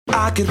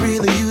I could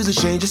really use a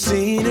change of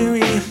scenery.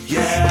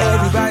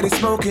 Yeah. Everybody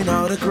smoking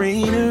all the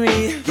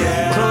greenery.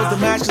 Yeah. Close the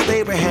match 'cause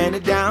they were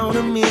handed down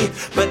to me.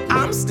 But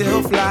I'm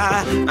still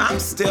fly,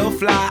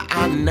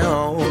 I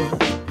know.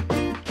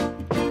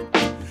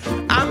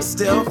 I'm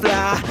still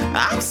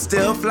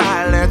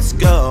fly, let's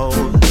go.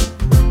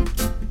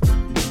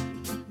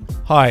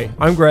 Hi,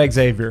 I'm Greg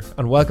Xavier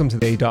and welcome to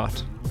The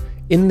Dot.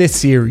 In this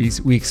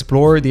series, we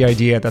explore the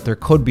idea that there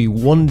could be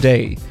one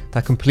day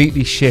that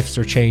completely shifts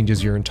or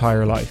changes your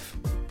entire life.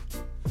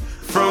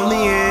 From the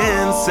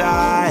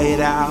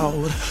inside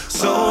out,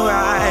 so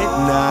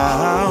right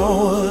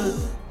now.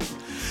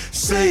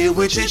 Say it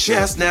with your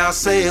chest now,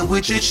 say it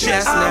with your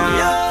chest now. I'm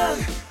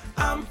young,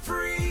 I'm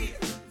free.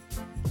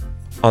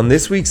 On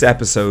this week's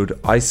episode,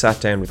 I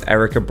sat down with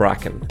Erica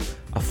Bracken,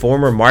 a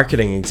former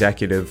marketing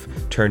executive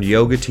turned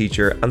yoga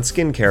teacher and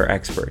skincare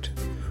expert.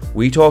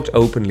 We talked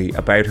openly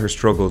about her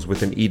struggles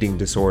with an eating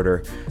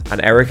disorder,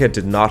 and Erica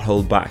did not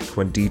hold back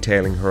when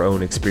detailing her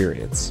own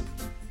experience.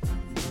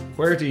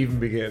 Where to even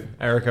begin?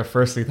 Erica,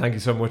 firstly, thank you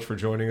so much for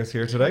joining us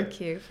here today.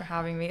 Thank you for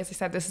having me. As I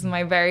said, this is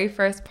my very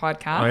first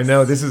podcast. I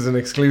know, this is an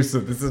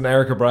exclusive. This is an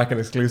Erica Bracken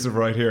exclusive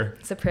right here.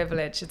 It's a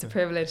privilege. It's a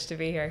privilege to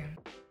be here.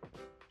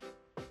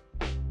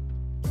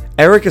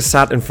 Erica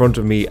sat in front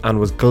of me and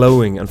was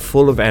glowing and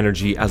full of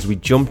energy as we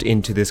jumped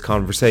into this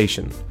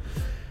conversation.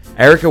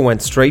 Erica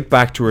went straight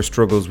back to her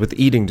struggles with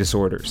eating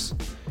disorders.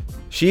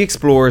 She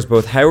explores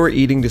both how her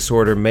eating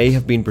disorder may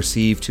have been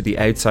perceived to the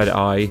outside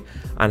eye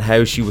and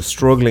how she was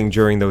struggling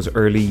during those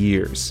early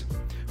years.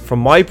 From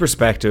my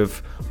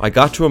perspective, I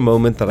got to a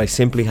moment that I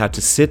simply had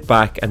to sit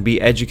back and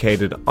be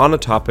educated on a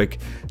topic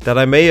that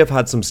I may have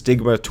had some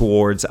stigma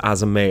towards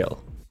as a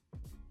male.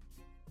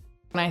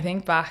 When I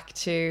think back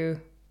to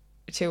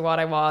what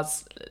I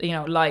was,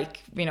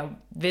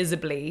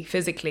 visibly,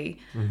 physically,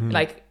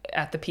 like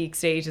at the peak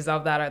stages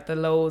of that, at the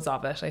lows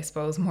of it, I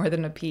suppose, more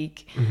than a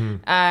peak.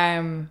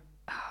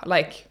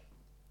 Like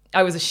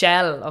I was a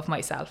shell of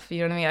myself, you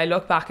know what I mean? I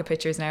look back at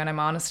pictures now and I'm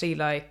honestly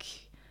like,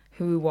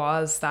 who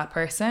was that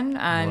person?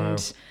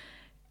 And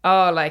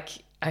I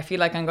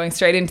feel like I'm going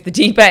straight into the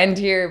deep end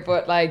here,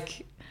 but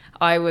like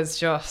I was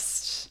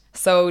just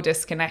so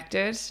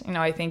disconnected.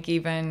 I think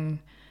even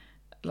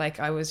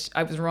like I was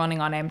running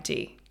on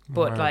empty,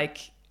 but like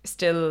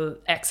still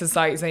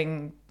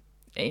exercising,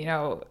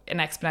 an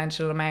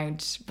exponential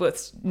amount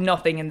with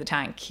nothing in the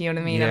tank, you know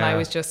what I mean? Yeah. And I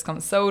was just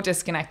so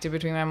disconnected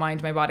between my mind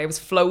and my body. I was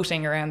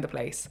floating around the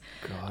place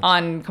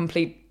on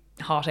complete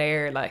hot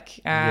air, like.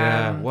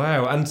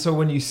 Wow. And so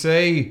when you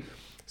say,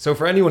 so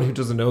for anyone who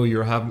doesn't know you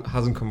or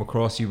hasn't come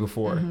across you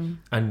before,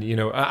 and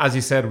as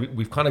you said,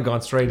 we've kind of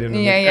gone straight in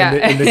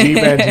the deep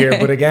end here.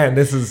 But again,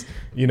 this is,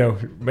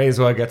 may as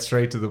well get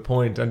straight to the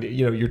point. And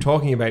you're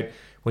talking about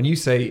when you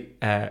say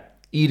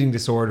eating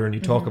disorder and you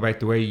talk about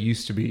the way you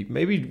used to be.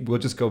 Maybe we'll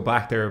just go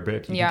back there a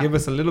bit. You can give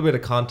us a little bit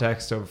of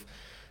context of,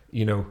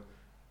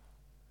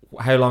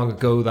 how long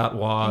ago that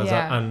was,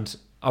 and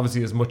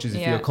obviously as much as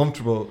you feel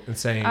comfortable in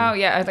saying. Oh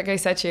yeah, like I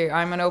said to you,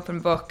 I'm an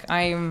open book.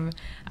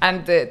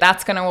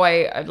 That's kind of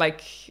why,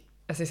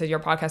 as I said, your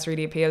podcast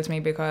really appealed to me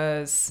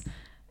because,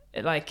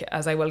 like,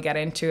 as I will get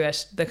into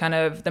it,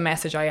 the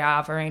message I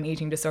have around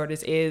eating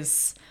disorders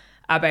is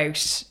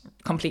about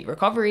complete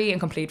recovery and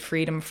complete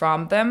freedom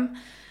from them.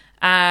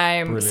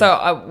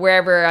 So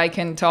wherever I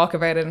can talk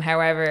about it and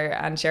however,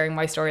 and sharing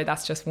my story,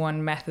 that's just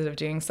one method of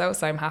doing so.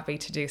 So I'm happy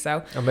to do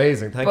so.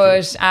 Amazing. Thank you.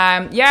 But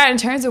in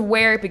terms of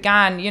where it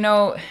began,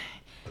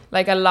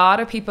 like a lot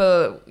of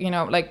people,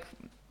 like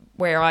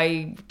where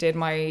I did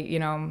my,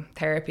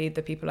 therapy,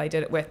 the people I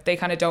did it with, they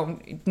kind of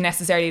don't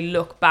necessarily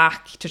look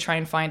back to try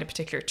and find a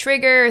particular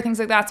trigger or things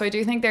like that. So I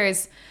do think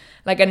there's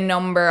like a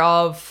number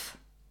of,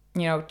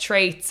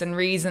 traits and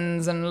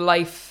reasons and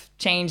life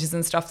changes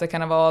and stuff that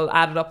kind of all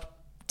added up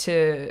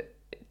to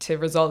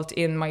result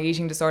in my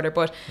eating disorder.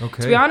 But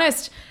to be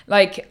honest,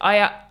 like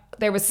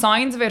there was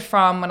signs of it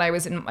from when I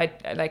was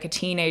like a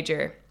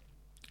teenager,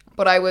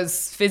 but I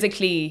was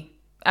physically,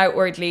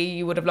 outwardly,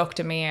 you would have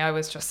looked at me, I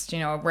was just,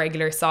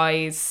 regular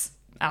size,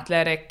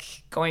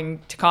 athletic,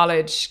 going to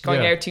college,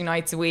 going out 2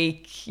 nights a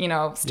week,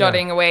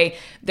 studying away.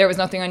 There was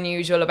nothing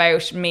unusual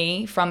about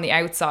me from the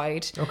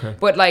outside.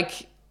 But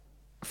like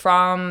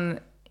from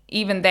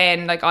even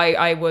then, like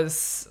I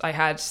was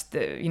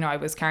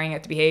carrying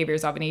out the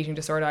behaviors of an eating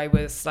disorder. I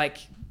was like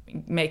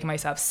making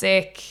myself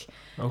sick.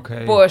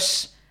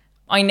 But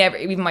I never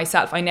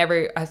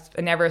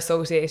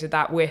associated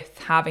that with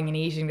having an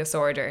eating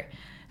disorder.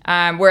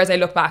 Whereas I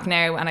look back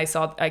now and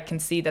I can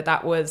see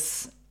that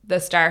was the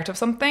start of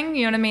something,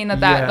 you know what I mean?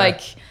 That like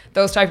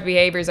those type of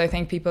behaviors, I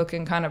think people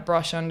can kind of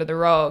brush under the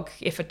rug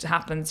if it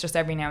happens just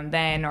every now and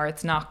then, or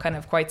it's not kind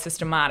of quite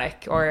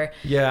systematic, or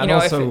and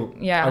also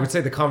I would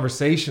say the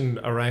conversation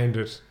around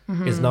it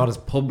is not as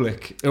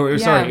public, or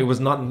sorry, it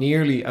was not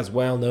nearly as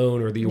well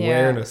known, or the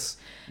awareness.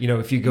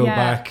 If you go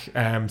back,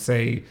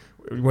 say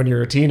when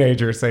you're a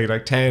teenager, say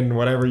like 10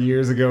 whatever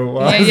years ago it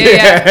was.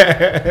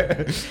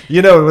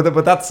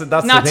 But that's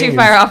not too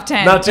far off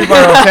 10. Not too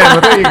far off 10,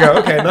 but there you go.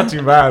 Okay, not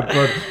too bad.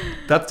 But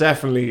That's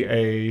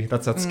definitely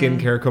that's that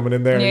skincare coming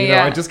in there.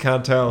 Yeah. I just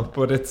can't tell,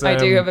 but it's I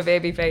do have a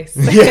baby face.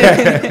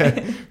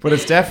 Yeah, but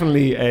it's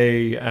definitely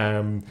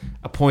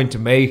a point to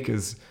make.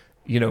 Is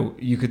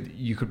you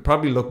could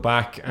probably look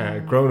back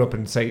growing up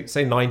in say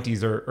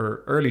 90s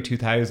or early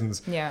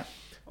 2000s. Yeah,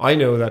 I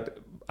know that,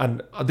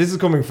 and this is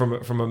coming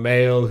from a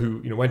male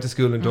who went to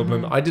school in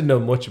Dublin. I didn't know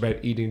much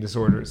about eating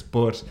disorders,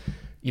 but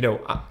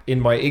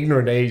in my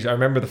ignorant age, I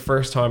remember the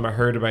first time I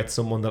heard about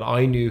someone that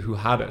I knew who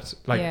had it.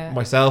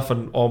 Myself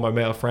and all my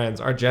male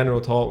friends, our general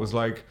thought was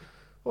like,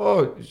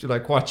 oh,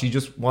 like what? She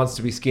just wants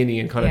to be skinny,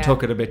 and kind of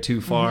took it a bit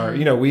too far.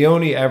 We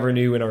only ever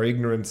knew in our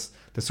ignorance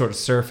the sort of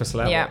surface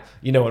level,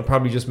 and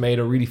probably just made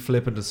a really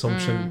flippant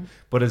assumption.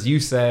 But as you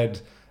said,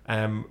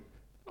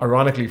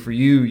 ironically for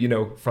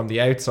you, from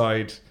the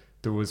outside,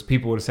 there was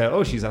people would have said,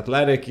 oh, she's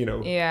athletic,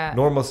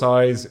 normal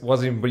size. It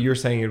wasn't even, but you're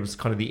saying it was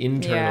kind of the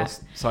internal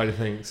side of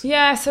things.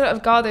 Yeah, so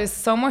God, there's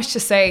so much to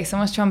say, so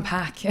much to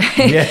unpack.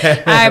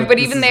 This But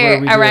even is there,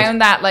 where we do around it.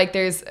 that, like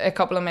there's a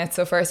couple of myths.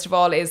 So first of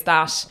all is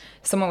that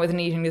someone with an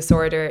eating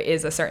disorder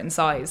is a certain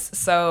size.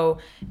 So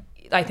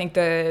I think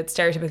the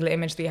stereotypical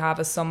image that you have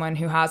is someone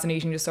who has an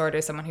eating disorder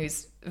is someone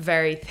who's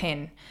very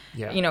thin,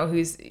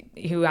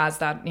 who has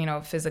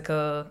that,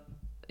 physical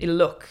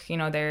look,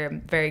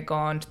 they're very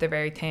gaunt, they're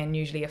very thin,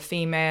 usually a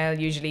female,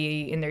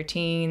 usually in their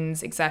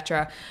teens,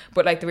 etc.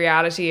 But like the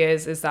reality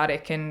is that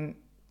it can,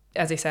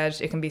 as I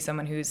said, it can be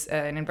someone who's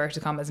in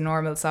inverted commas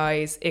normal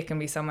size. It can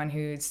be someone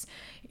who's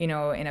in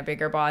a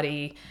bigger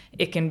body.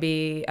 It can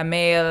be a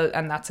male,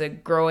 and that's a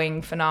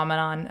growing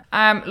phenomenon.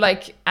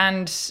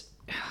 Again,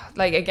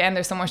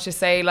 there's so much to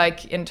say,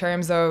 like in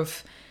terms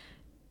of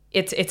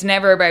it's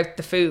never about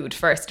the food,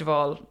 first of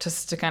all,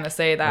 just to kind of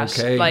say that.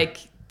 Okay. Like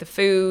the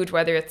food,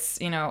 whether it's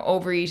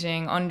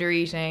overeating,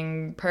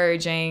 undereating,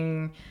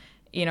 purging,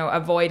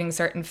 avoiding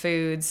certain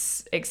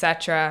foods,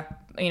 etc.,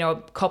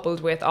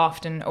 coupled with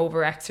often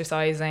over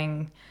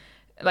exercising,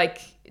 like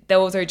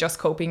those are just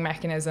coping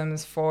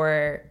mechanisms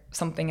for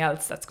something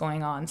else that's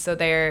going on. So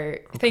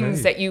they're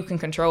things that you can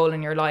control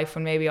in your life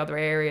when maybe other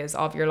areas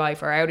of your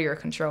life are out of your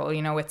control.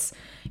 It's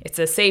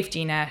a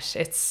safety net.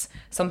 It's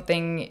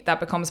something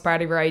that becomes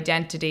part of your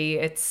identity.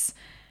 It's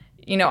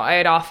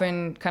I'd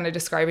often kind of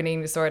describe an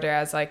eating disorder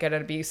as like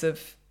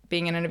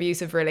being in an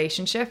abusive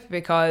relationship,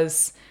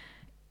 because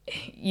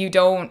you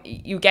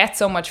get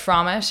so much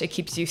from it. It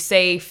keeps you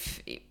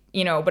safe,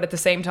 but at the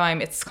same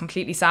time, it's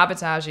completely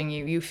sabotaging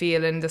you. You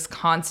feel in this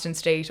constant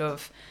state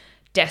of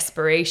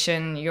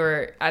desperation.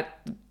 You're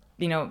at,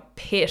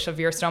 pit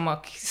of your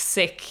stomach,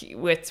 sick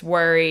with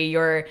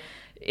worry.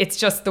 It's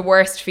just the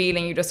worst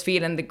feeling. You just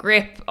feel in the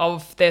grip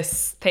of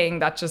this thing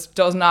that just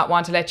does not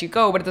want to let you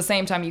go. But at the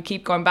same time, you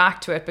keep going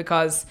back to it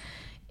because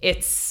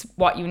it's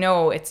what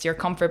it's your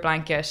comfort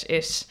blanket.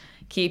 It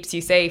keeps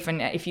you safe.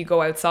 And if you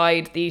go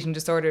outside the eating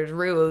disorder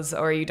rules,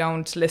 or you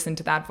don't listen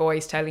to that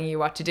voice telling you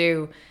what to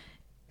do,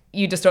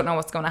 you just don't know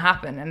what's going to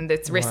happen, and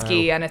it's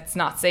risky and it's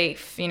not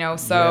safe,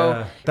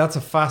 so that's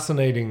a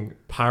fascinating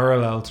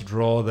parallel to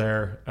draw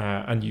there.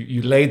 And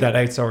you laid that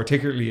out so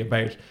articulately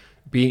about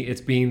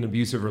being an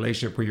abusive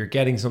relationship where you're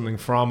getting something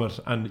from it,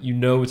 and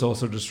it's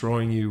also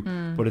destroying you,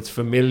 but it's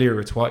familiar,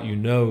 it's what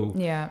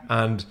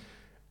and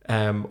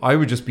I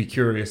would just be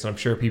curious, and I'm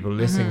sure people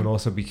listening would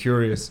also be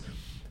curious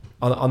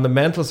on the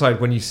mental side.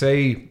 When you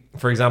say,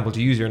 for example,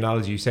 to use your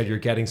analogy, you said you're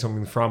getting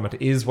something from it.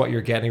 Is what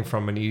you're getting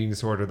from an eating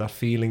disorder that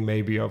feeling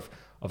maybe of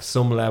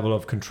some level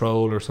of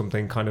control or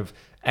something kind of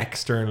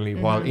externally,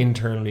 while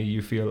internally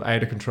you feel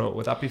out of control?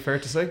 Would that be fair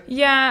to say?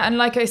 Yeah, and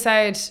like I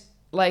said,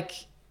 like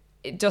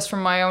just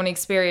from my own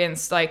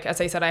experience, like as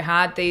I said, I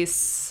had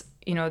this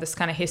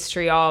kind of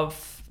history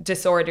of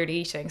disordered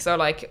eating. So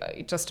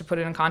like, just to put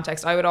it in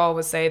context, I would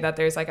always say that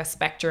there's like a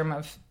spectrum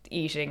of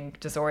eating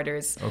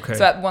disorders. Okay.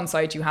 So at one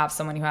side you have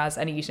someone who has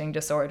an eating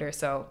disorder.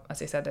 So as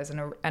I said, there's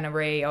an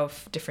array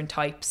of different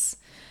types.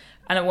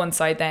 And at one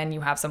side then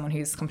you have someone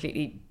who's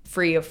completely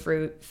free of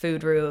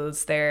food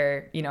rules.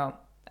 They're,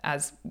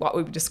 as what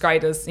we would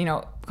describe as,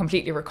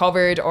 completely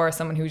recovered, or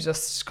someone who's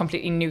just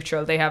completely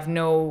neutral. They have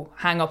no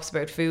hang-ups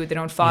about food. They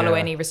don't follow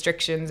any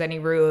restrictions, any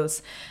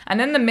rules.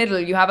 And in the middle,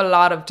 you have a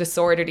lot of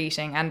disordered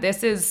eating. And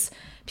this is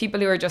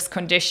people who are just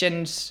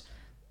conditioned.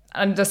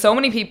 And there's so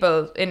many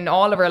people in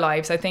all of our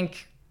lives. I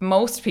think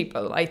most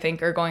people,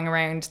 are going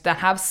around that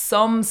have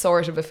some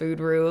sort of a food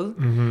rule.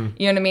 Mm-hmm.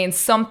 You know what I mean?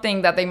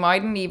 Something that they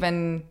mightn't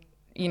even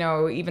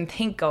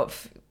think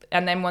of.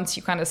 And then once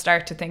you kind of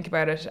start to think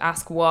about it,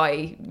 ask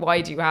why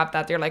do you have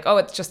that? They're like, oh,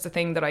 it's just a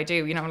thing that I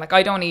do. Like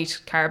I don't eat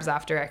carbs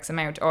after X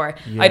amount, or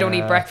I don't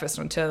eat breakfast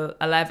until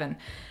 11,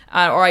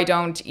 or I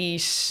don't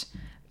eat,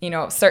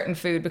 certain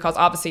food, because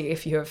obviously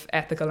if you have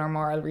ethical or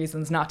moral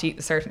reasons not to eat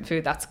a certain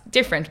food, that's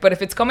different. But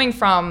if it's coming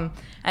from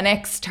an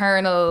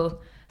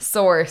external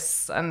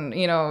source and,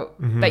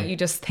 that you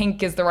just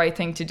think is the right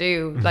thing to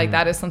do, like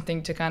that is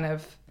something to kind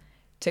of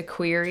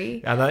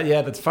query. And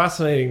that's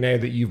fascinating now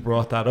that you've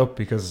brought that up,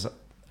 because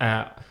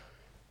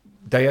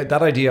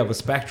that idea of a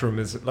spectrum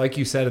is, like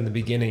you said in the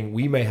beginning,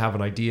 we may have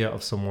an idea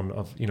of someone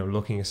of,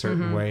 looking a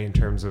certain way in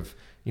terms of,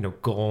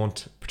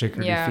 gaunt,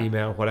 particularly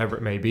female, whatever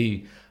it may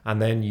be.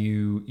 And then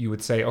you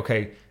would say,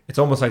 okay, it's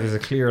almost like there's a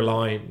clear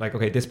line, like,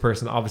 okay, this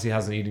person obviously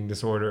has an eating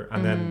disorder.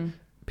 And then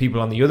people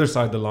on the other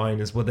side of the line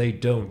is, well, they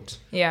don't.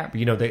 Yeah.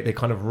 But, they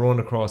kind of run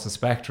across a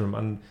spectrum.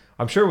 And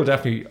I'm sure we'll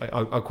definitely,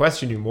 I'll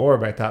question you more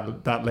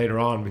about that later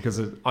on,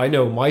 because I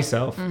know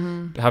myself,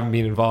 having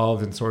been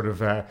involved in sort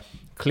of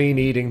clean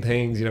eating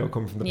things,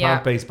 come from the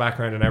plant-based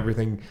background and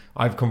everything,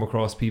 I've come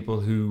across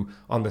people who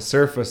on the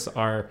surface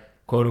are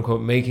quote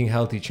unquote making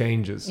healthy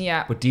changes.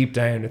 Yeah. But deep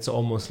down, it's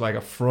almost like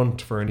a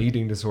front for an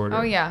eating disorder.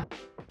 Oh, yeah.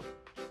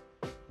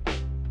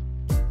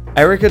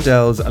 Erica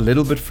delves a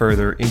little bit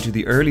further into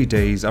the early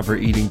days of her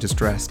eating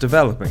distress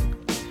developing.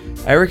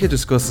 Erica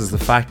discusses the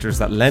factors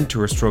that led to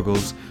her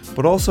struggles,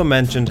 but also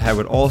mentioned how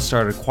it all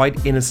started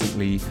quite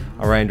innocently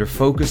around her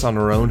focus on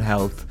her own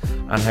health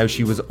and how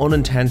she was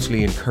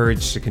unintentionally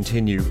encouraged to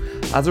continue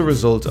as a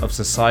result of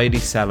society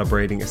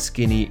celebrating a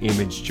skinny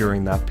image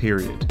during that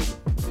period.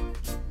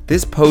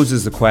 This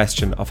poses the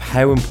question of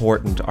how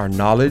important our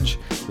knowledge,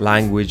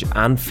 language,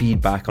 and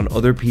feedback on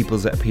other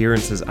people's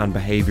appearances and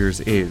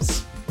behaviours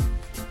is.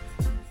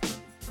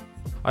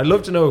 I'd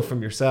love to know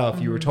from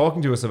yourself, you were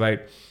talking to us about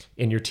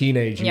in your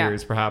teenage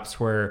years, perhaps,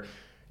 where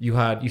you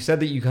said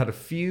that you had a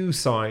few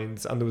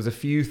signs and there was a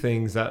few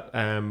things that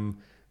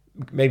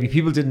maybe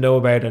people didn't know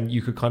about and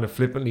you could kind of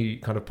flippantly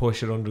kind of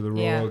push it under the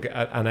rug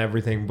and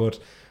everything. But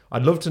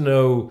I'd love to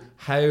know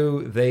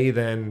how they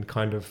then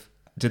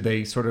did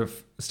they sort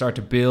of start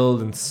to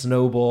build and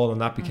snowball and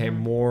that became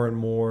more and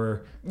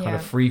more kind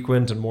of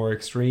frequent and more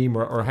extreme,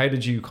 or how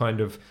did you kind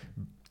of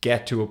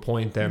get to a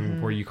point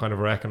then where you kind of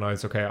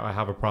recognize, okay, I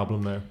have a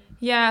problem now?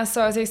 Yeah,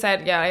 so as I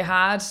said, I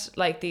had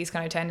like these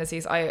kind of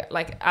tendencies. I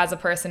like, as a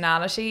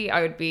personality,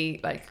 I would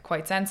be like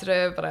quite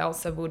sensitive, but I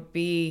also would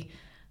be,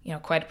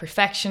 quite a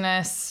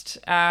perfectionist.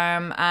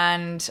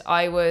 And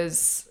I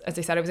was, as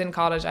I said, I was in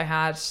college. I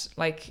had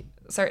like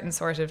certain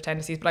sort of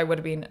tendencies, but I would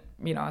have been,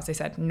 as I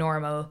said,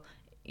 normal.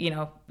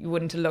 You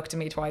wouldn't have looked at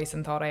me twice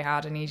and thought I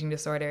had an eating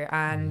disorder.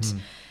 And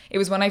it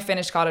was when I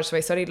finished college, so I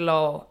studied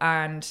law,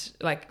 and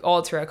like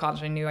all throughout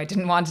college I knew I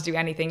didn't want to do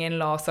anything in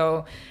law,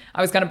 so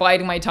I was kind of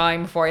biding my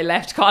time before I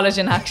left college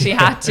and actually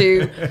had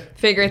to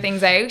figure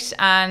things out.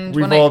 And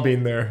we've all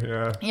been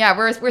there. Yeah,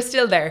 we're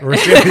still there. We'll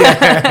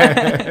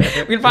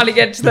probably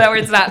get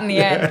towards that in the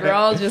end. We're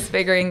all just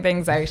figuring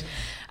things out.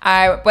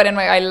 But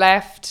anyway,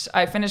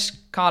 I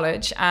finished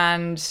college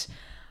and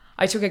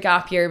I took a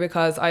gap year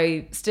because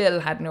I still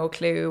had no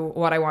clue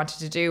what I wanted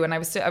to do. And I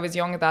was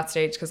young at that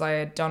stage because I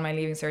had done my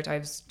leaving cert. I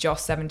was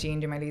just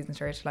 17 doing my leaving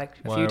cert, like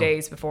a few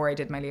days before I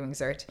did my leaving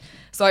cert.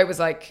 So I was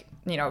like,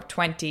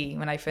 20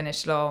 when I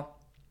finished law.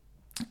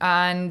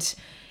 And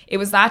it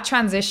was that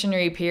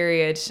transitionary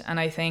period. And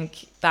I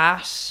think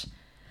that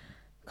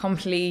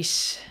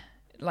complete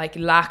like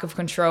lack of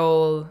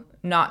control,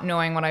 not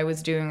knowing what I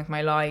was doing with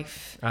my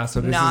life. So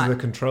this is the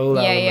control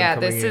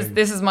element coming in.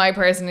 This is my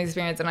personal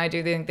experience, and I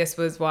do think this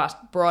was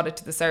what brought it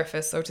to the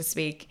surface, so to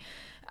speak.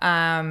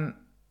 Not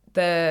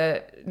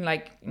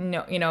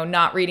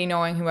really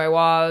knowing who I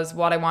was,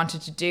 what I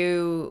wanted to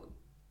do,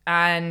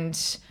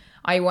 and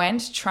I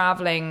went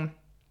traveling.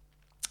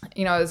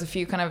 There's a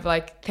few kind of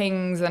like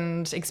things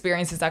and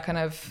experiences that kind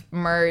of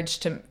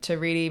merged to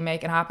really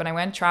make it happen. I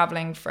went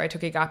traveling I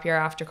took a gap year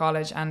after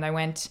college, and I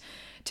went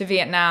to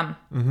Vietnam.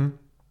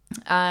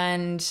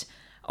 And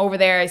over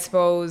there, I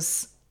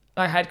suppose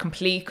I had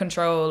complete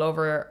control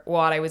over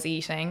what I was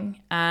eating,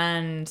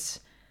 and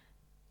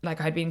like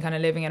I'd been kind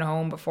of living at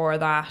home before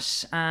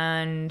that,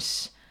 and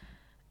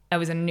I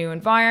was in a new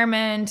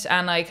environment,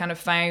 and I kind of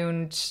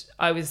found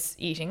I was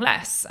eating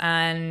less.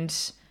 And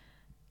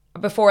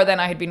before then,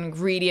 I had been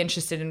really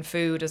interested in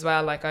food as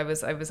well. Like I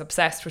was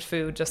obsessed with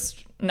food,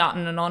 just not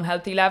on an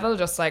unhealthy level,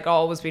 just like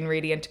always been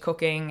really into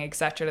cooking,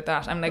 etc. like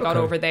that. And I got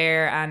over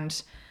there,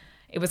 and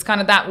it was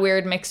kind of that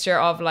weird mixture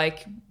of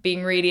like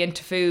being really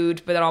into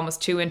food, but then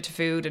almost too into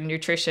food and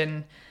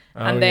nutrition.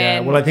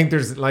 Well, I think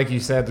there's, like you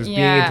said, there's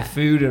being into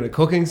food in a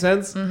cooking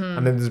sense,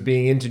 and then there's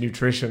being into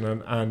nutrition,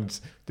 and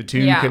the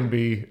two can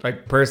be,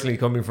 like, personally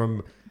coming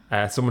from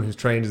someone who's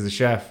trained as a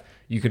chef,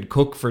 you can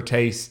cook for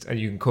taste and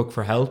you can cook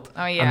for health.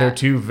 And they're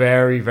two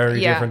very, very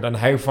different. And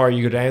how far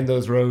you go down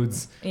those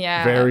roads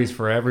varies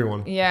for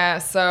everyone. Yeah,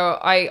 so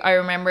I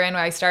remember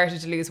anyway, I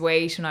started to lose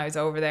weight when I was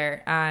over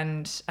there.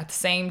 And at the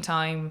same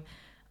time,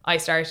 I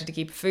started to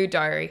keep a food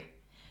diary.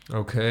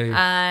 Okay.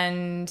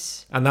 And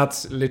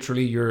that's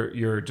literally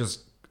you're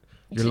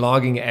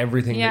logging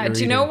everything that you're eating. Do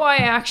you know why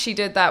I actually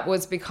did that?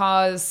 Was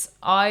because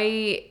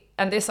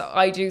and this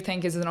I do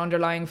think is an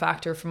underlying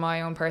factor for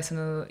my own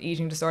personal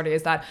eating disorder,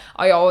 is that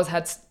I always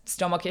had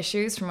stomach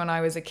issues from when I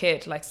was a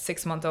kid, like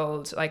 6 month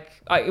old. Like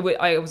I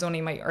was only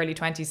in my early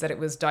 20s that it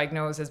was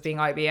diagnosed as being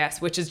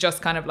IBS, which is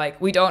just kind of like,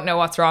 we don't know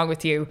what's wrong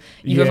with you.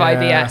 You have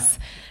IBS.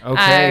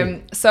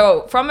 Okay.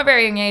 So from a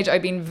very young age,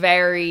 I've been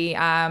very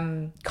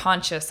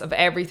conscious of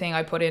everything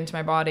I put into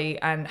my body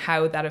and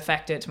how that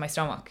affected my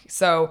stomach.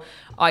 So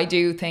I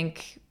do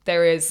think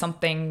there is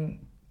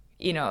something,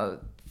 you know,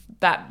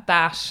 that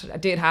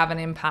did have an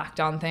impact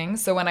on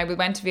things. So when I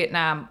went to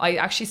Vietnam, I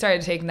actually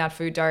started taking that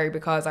food diary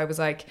because I was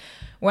like,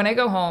 when I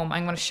go home,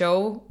 I'm going to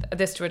show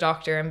this to a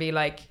doctor and be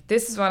like,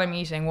 this is what I'm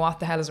eating. What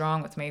the hell is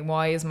wrong with me?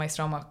 Why is my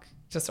stomach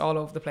just all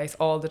over the place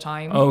all the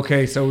time?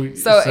 Okay, so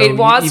it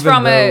was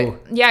from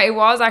it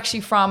was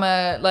actually from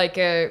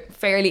a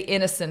fairly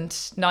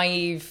innocent,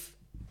 naive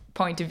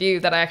point of view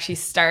that I actually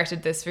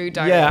started this food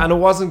diary. Yeah, and it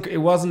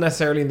wasn't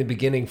necessarily in the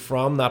beginning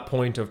from that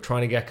point of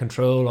trying to get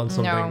control on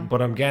something, No.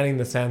 but I'm getting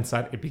the sense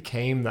that it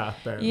became that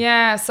then.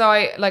 Yeah, so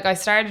I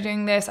started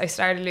doing this. I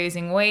started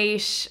losing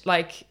weight.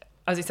 Like,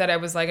 as I said, I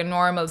was like a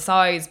normal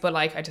size, but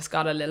like I just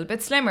got a little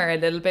bit slimmer, a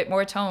little bit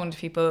more toned.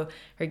 People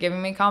were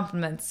giving me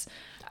compliments.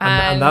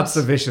 And that's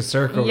the vicious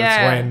circle. Yeah.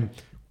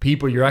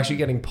 It's when you're actually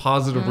getting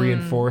positive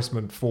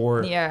reinforcement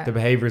for the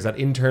behaviors that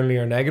internally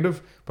are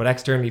negative, but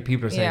externally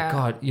people are saying,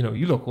 God, you know,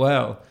 you look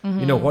well.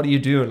 You know, what are you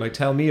doing? Like,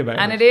 tell me about it.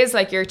 And it is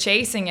like you're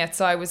chasing it.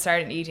 So I was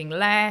starting eating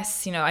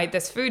less. You know, I had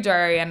this food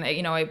diary, and,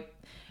 you know,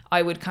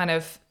 I would kind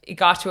of, it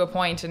got to a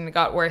point and it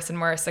got worse and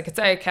worse. I could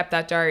say I kept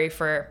that diary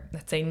for,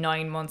 let's say,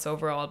 9 months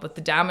overall, but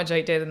the damage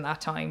I did in that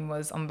time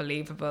was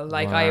unbelievable.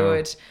 Like, Wow. I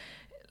would,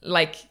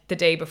 like the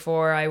day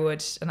before I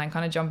would, and I'm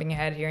kind of jumping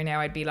ahead here now,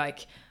 I'd be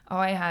like, oh,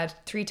 I had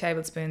 3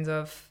 tablespoons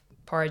of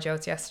porridge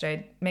oats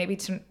yesterday. Maybe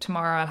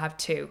tomorrow I'll have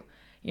 2. You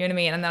know what I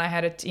mean? And then I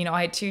had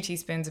I had 2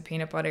 teaspoons of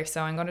peanut butter,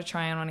 so I'm going to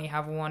try and only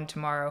have 1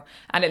 tomorrow.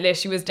 And it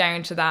literally was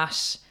down to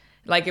that.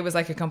 Like, it was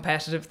like a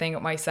competitive thing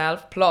with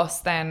myself.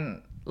 Plus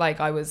then, like,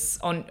 I was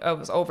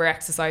over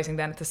exercising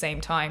then at the same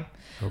time.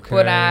 Okay.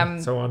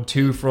 But so on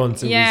 2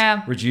 fronts, it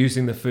was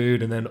reducing the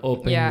food and then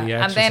upping the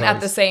exercise. And then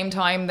at the same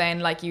time,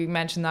 then, like you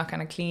mentioned, that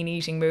kind of clean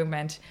eating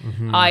movement.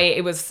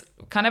 It was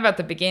kind of at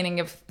the beginning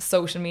of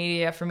social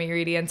media for me.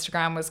 Really,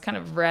 Instagram was kind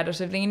of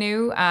relatively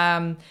new.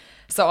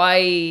 So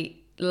I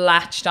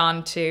latched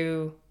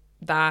onto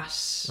that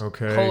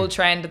whole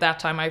trend at that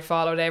time. I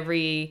followed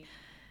every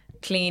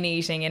clean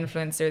eating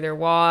influencer there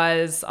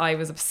was. I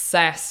was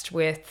obsessed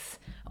with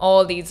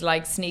all these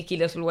like sneaky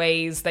little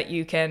ways that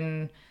you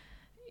can,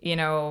 you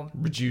know,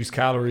 reduce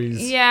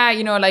calories. Yeah,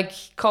 you know, like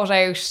cut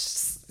out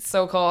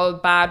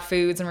so-called bad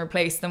foods and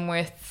replace them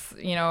with,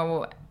 you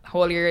know,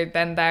 holier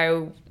than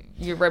thou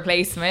your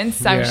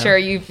replacements. I'm sure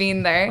you've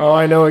been there. Oh,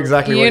 I know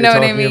exactly what you're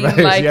talking about. You know what I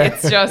mean? Like,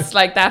 it's just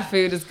like that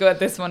food is good,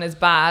 this one is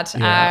bad.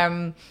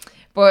 Yeah.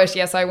 But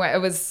yes, I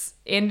was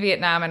in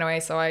Vietnam anyway,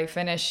 so I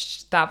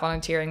finished that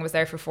volunteering, was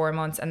there for 4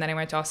 months, and then I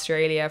went to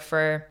Australia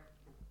for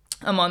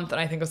a month,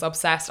 and I think I was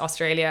obsessed.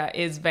 Australia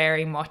is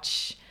very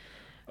much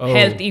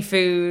healthy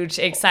food,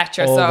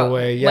 etc. So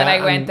when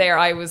I went there,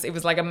 it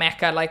was like a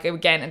mecca. Like,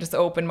 again, it just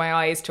opened my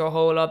eyes to a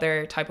whole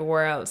other type of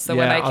world. So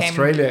when I came,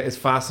 Australia is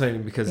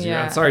fascinating because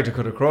I'm sorry to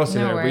cut across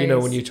you there, but you know,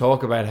 when you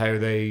talk about how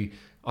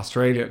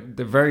Australia,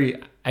 the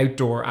very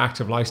outdoor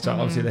active lifestyle,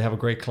 obviously they have a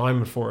great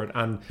climate for it,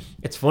 and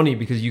it's funny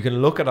because you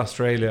can look at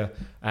Australia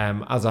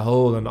as a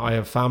whole, and I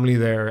have family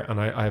there, and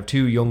I have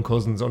 2 young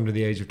cousins under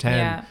the age of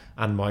 10,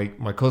 and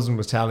my cousin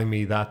was telling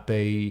me that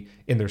they,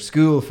 in their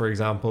school for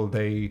example,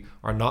 they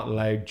are not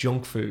allowed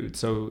junk food.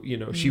 So, you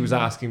know, she was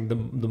asking,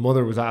 the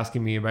mother was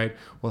asking me about,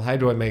 well, how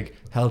do I make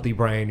healthy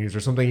brownies or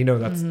something, you know,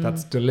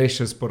 that's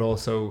delicious, but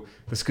also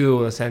the school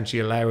will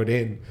essentially allow it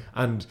in.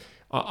 And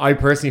I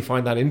personally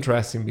find that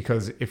interesting,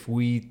 because if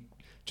we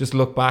just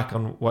look back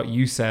on what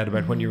you said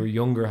about when you were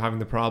younger, having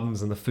the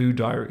problems, and the food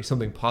diary,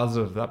 something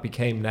positive that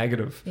became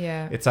negative.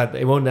 Yeah. It's that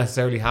it won't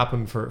necessarily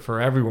happen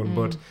for everyone,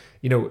 but,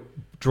 you know,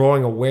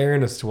 drawing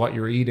awareness to what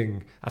you're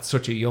eating at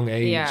such a young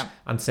age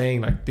and saying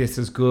like, this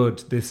is good,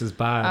 this is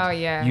bad. Oh,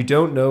 yeah. You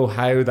don't know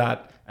how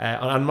that,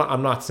 I'm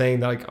not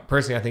saying that, like,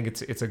 personally, I think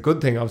it's a good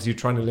thing. Obviously, you're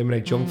trying to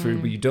eliminate junk food,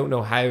 but you don't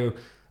know how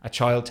a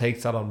child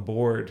takes that on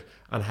board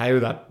and how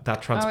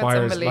that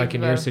transpires, like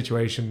in your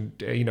situation,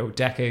 you know,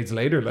 decades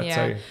later, let's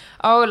say.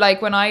 Oh,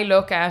 like when I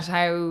look at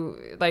how,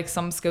 like,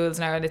 some schools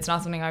now, and it's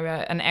not something I'm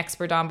an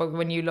expert on, but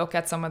when you look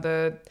at some of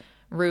the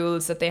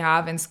rules that they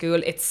have in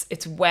school,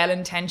 it's well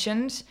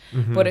intentioned,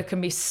 but it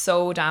can be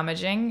so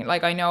damaging.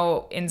 Like, I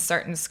know in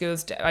certain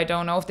schools, I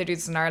don't know if they do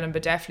this in Ireland,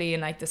 but definitely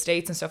in like the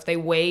States and stuff, they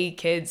weigh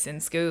kids in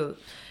school,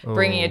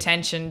 bringing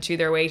attention to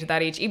their weight at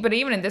that age. But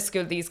even in this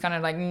school, these kind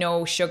of like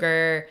no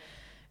sugar,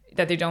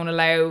 that they don't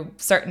allow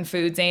certain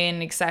foods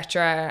in,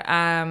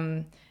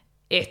 etc.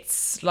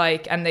 It's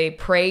like, and they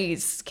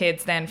praise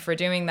kids then for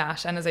doing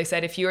that. And as I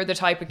said, if you're the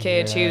type of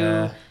kid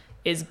who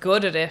is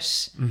good at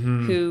it,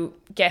 who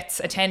gets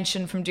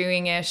attention from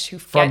doing it,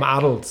 from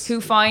adults,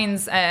 who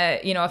finds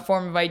you know, a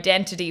form of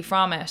identity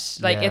from it,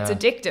 like it's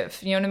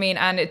addictive, you know what I mean?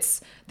 And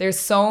there's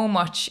so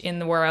much in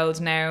the world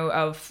now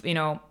of, you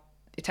know,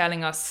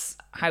 telling us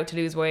how to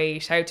lose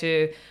weight,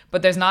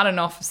 but there's not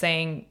enough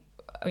saying,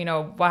 you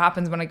know, what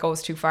happens when it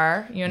goes too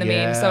far, you know what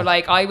I mean? So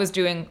like, I was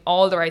doing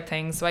all the right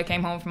things. So I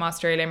came home from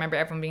Australia, I remember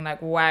everyone being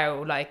like,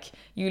 wow, like,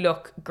 you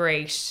look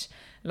great,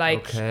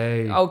 like,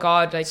 oh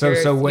God, like,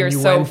 you're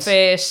so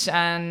fit.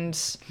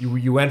 And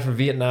you went from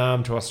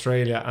Vietnam to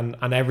Australia,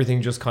 and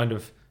everything just kind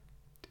of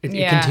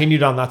it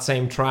continued on that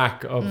same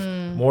track of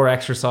more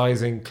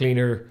exercising,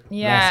 cleaner,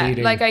 less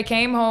eating. Like I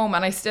came home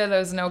and I still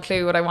was no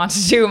clue what I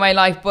wanted to do in my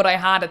life, but I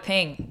had a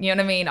thing. You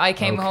know what I mean? I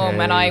came home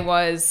and I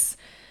was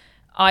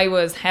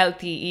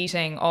healthy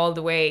eating all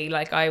the way.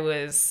 Like I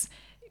was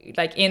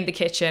like in the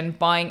kitchen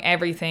buying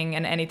everything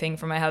and anything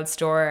from a health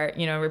store,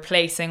 you know,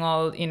 replacing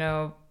all, you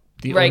know,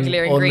 the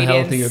regular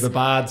ingredients. Unhealthy or the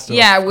bad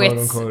stuff.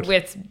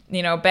 With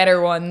you know,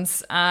 better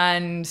ones.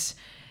 And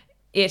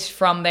it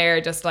from there,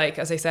 just like,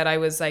 as I said, I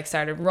was like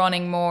started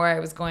running more. I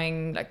was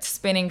going like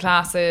spinning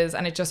classes,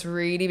 and it just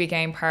really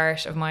became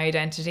part of my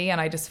identity.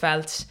 And I just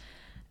felt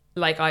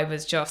like I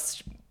was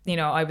just, you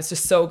know, I was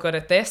just so good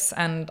at this,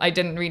 and I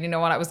didn't really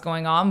know what was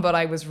going on, but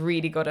I was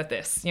really good at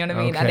this. You know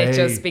what I mean? And it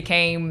just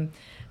became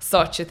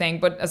such a thing.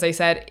 But as I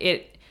said,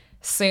 it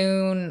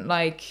soon,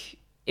 like,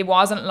 it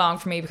wasn't long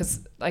for me, because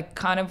like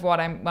kind of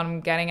what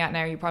I'm getting at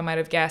now, you probably might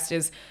have guessed,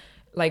 is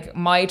like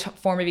my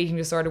form of eating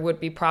disorder would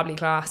be probably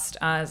classed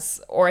as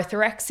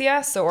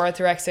orthorexia. So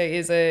orthorexia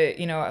is a,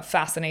 you know, a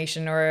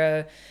fascination or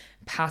a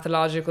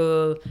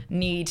pathological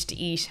need to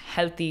eat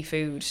healthy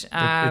food.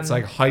 It's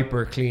like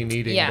hyper clean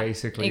eating,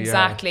 basically.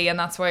 Exactly. And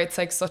that's why it's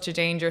like such a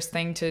dangerous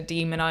thing to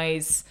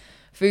demonize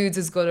foods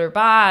as good or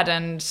bad,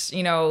 and,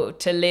 you know,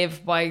 to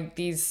live by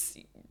these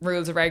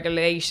rules or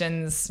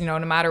regulations, you know,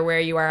 no matter where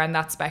you are on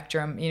that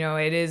spectrum. You know,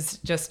 it is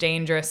just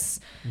dangerous.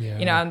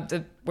 You know,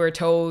 we're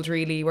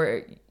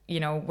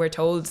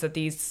told that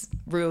these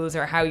rules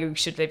are how you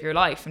should live your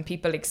life, and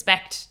people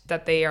expect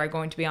that they are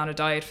going to be on a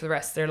diet for the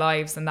rest of their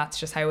lives, and that's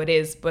just how it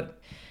is. But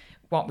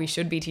what we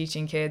should be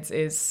teaching kids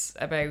is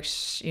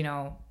about, you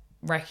know,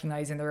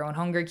 recognizing their own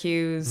hunger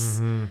cues,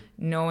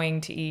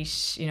 knowing to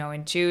eat, you know,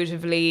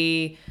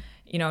 intuitively,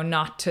 you know,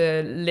 not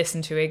to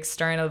listen to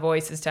external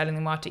voices telling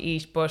them what to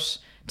eat, but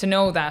to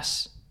know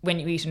that when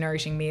you eat a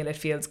nourishing meal, it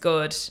feels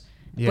good.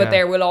 But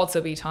there will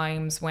also be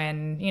times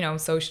when, you know,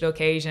 social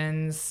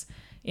occasions,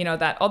 you know,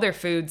 that other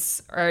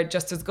foods are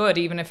just as good,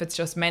 even if it's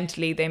just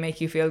mentally they make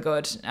you feel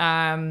good.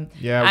 And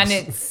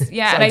it's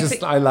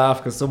I laugh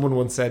because someone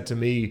once said to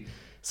me,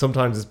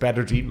 sometimes it's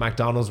better to eat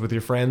McDonald's with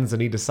your friends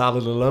than eat a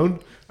salad alone,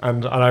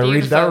 and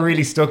that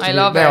really stuck to me.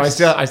 Now I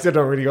still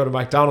don't really go to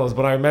McDonald's,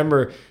 but I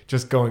remember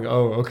just going,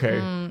 oh, okay.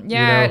 You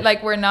know?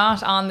 Like, we're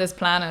not on this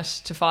planet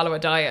to follow a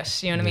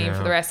diet, you know what I mean,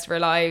 for the rest of our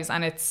lives.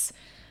 And it's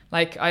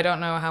like, I don't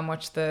know how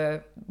much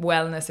the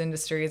wellness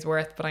industry is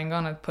worth, but I'm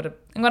gonna put a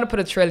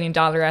 $1 trillion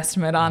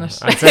estimate on it.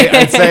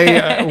 I'd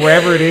say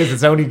wherever it is,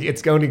 it's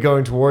only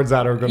going towards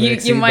that, or going to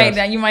exceed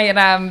that. You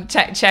might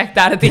check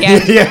that at the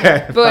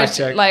end. But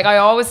like, I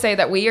always say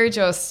that we are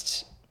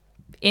just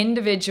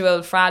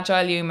individual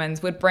fragile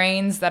humans with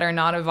brains that are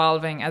not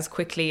evolving as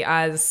quickly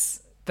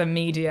as the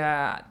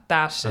media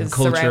that is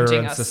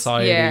surrounding us.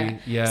 Society.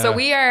 So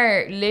we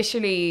are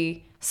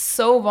literally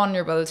so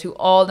vulnerable to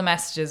all the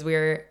messages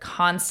we're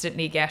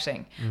constantly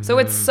getting. So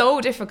it's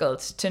so difficult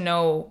to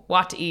know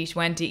what to eat,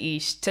 when to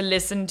eat, to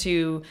listen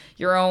to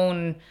your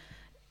own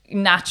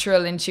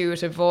natural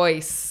intuitive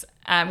voice,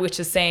 which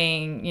is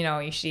saying, you know,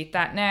 you should eat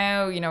that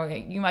now, you know,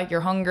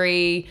 you're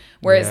hungry.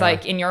 Whereas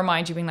like in your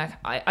mind, you've been like,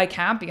 I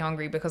can't be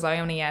hungry because I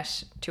only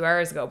ate 2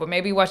 hours ago. But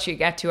maybe what you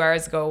ate 2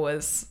 hours ago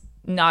was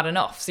not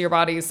enough. So your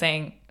body is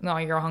saying, no,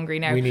 you're hungry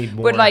now. We need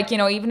more. But like, you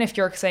know, even if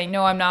you're saying,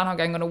 no, I'm not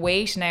hungry, I'm going to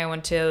wait now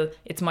until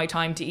it's my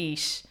time to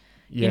eat.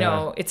 You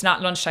know, it's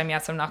not lunchtime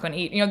yet, so I'm not going to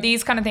eat. You know,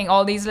 these kind of things,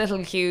 all these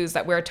little cues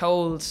that we're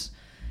told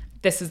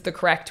this is the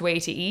correct way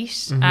to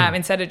eat,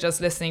 instead of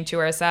just listening to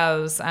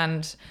ourselves.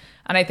 And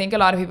I think a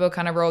lot of people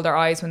kind of roll their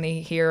eyes when they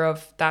hear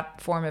of that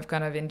form of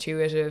kind of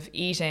intuitive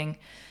eating.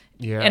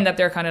 And that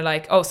they're kind of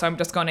like, oh, so I'm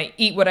just going to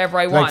eat whatever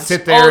I want all the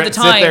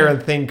time. Sit there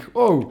and think,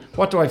 oh,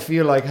 what do I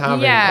feel like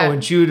having? Oh,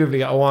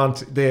 intuitively, I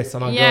want this,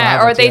 and I'll go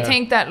have it. Or they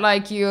think that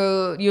like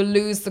you'll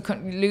lose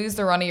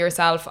the run of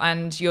yourself,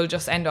 and you'll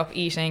just end up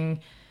eating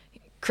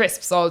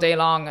crisps all day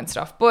long and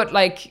stuff. But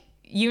like,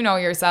 you know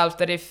yourself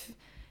that if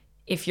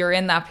you're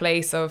in that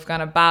place of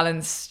kind of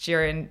balanced,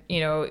 you're in, you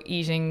know,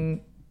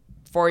 eating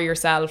for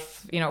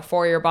yourself, you know,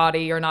 for your body,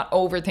 you're not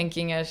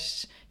overthinking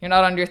it. You're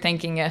not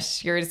underthinking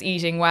it. You're just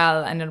eating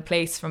well and in a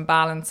place from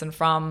balance and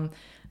from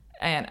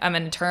an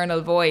internal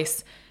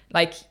voice.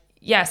 Like,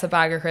 yes, a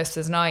bag of crisps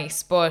is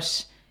nice,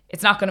 but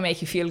it's not going to make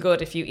you feel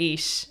good if you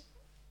eat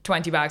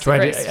 20 bags of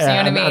crisps. You know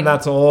what I mean? And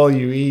that's all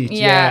you eat.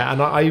 Yeah.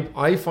 And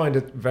I find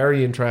it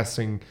very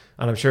interesting,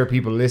 and I'm sure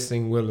people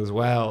listening will as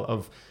well,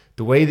 of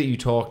the way that you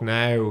talk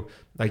now,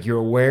 like your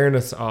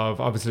awareness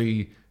of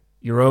obviously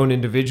your own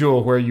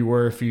individual, where you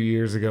were a few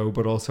years ago,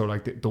 but also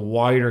like the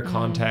wider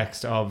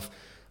context of.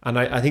 And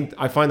I think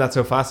I find that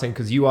so fascinating,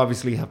 because you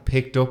obviously have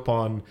picked up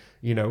on,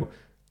 you know,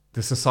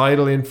 the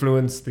societal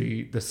influence,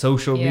 the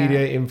social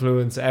media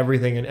influence,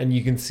 everything. And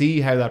you can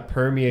see how that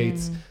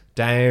permeates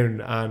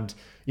down. And,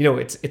 you know,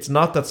 it's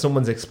not that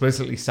someone's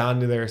explicitly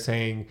standing there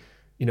saying,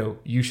 you know,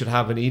 you should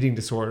have an eating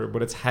disorder,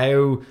 but it's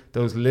how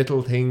those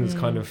little things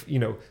kind of, you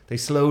know, they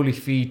slowly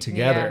feed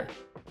together.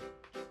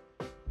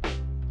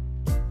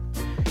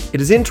 It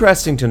is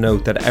interesting to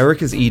note that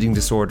Erica's eating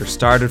disorder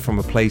started from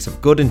a place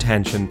of good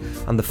intention,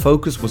 and the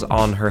focus was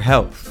on her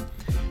health.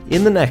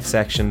 In the next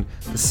section,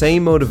 the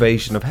same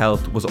motivation of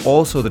health was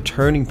also the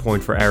turning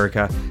point for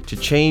Erica to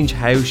change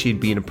how she'd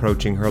been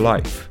approaching her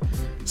life.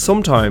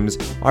 Sometimes,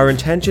 our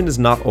intention is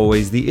not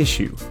always the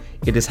issue.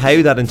 It is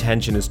how that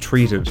intention is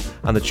treated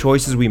and the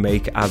choices we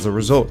make as a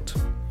result.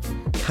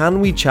 Can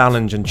we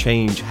challenge and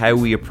change how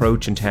we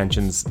approach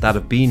intentions that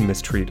have been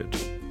mistreated?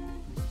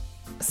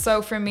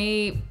 So for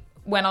me,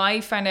 when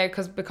I found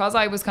out, because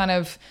I was kind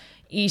of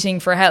eating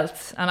for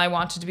health and I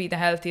wanted to be the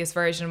healthiest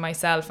version of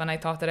myself, and I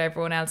thought that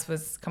everyone else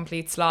was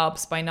complete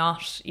slobs by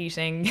not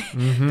eating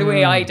the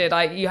way I did.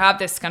 You have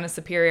this kind of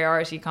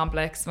superiority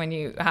complex when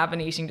you have an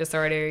eating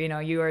disorder. You know,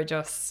 you are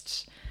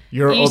just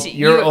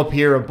you're up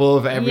here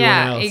above everyone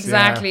else. Yeah,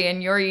 exactly.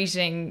 And your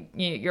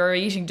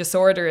eating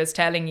disorder is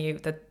telling you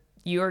that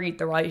you're eating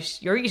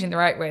the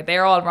right way.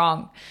 They're all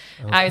wrong.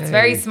 Okay. It's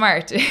very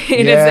smart.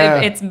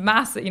 It's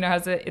massive. You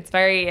know, it's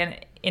very an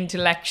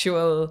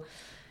intellectual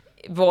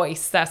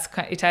voice that's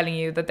telling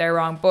you that they're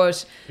wrong,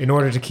 but in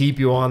order to keep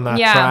you on that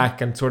track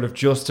and sort of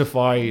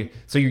justify,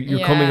 so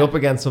you're coming up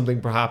against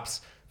something,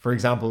 perhaps, for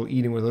example,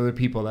 eating with other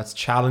people that's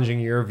challenging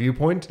your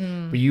viewpoint,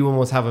 but you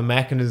almost have a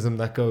mechanism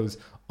that goes,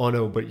 oh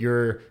no, but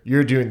you're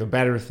doing the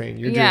better thing,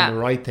 you're doing the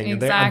right thing,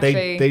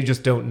 exactly. and they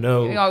just don't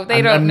know. No,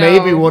 they don't know.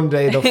 Maybe one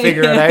day they'll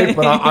figure it out,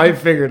 but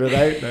I've figured it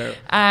out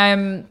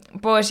now.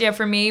 But yeah,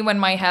 for me, when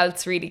my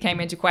health really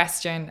came into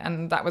question,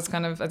 and that was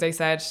kind of, as I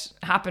said,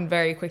 happened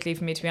very quickly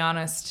for me, to be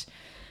honest.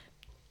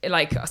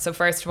 Like, so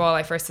first of all,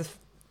 the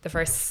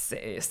first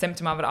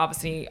symptom of it,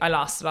 obviously, I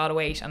lost a lot of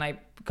weight and I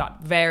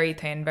got very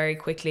thin very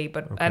quickly,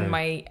 and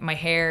my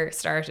hair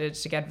started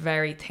to get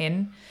very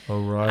thin.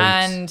 Oh, right.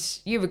 And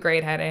you have a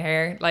great head of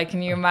hair. Like,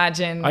 can you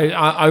imagine?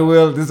 I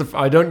will.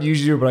 I don't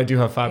usually do, but I do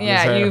have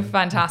fabulous hair. Yeah, you have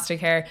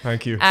fantastic hair.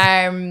 Thank you.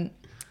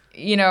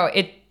 You know,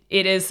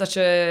 it is such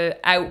a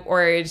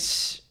outward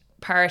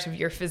part of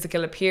your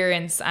physical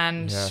appearance,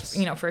 and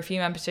you know, for a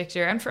female in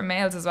particular, and for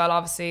males as well,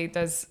 obviously,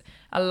 there's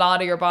a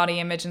lot of your body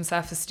image and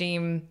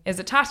self-esteem is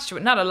attached to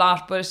it. Not a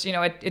lot, but you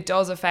know, it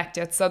does affect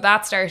it. So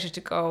that started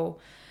to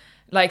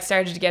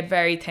get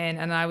very thin,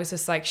 and I was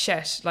just like,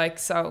 shit, like,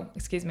 so,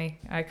 excuse me,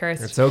 I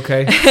cursed. It's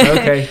okay.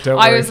 Don't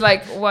worry. I was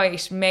like,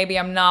 wait, maybe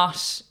I'm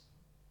not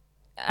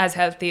as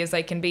healthy as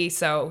I can be,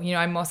 so, you know,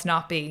 I must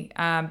not be,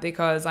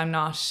 because I'm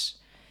not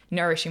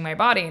nourishing my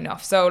body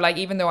enough. So, like,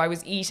 even though I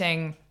was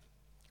eating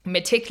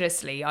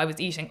meticulously, I was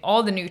eating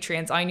all the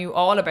nutrients, I knew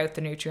all about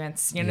the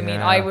nutrients, you know what I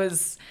mean? I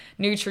was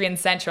nutrient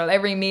central.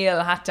 Every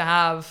meal had to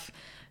have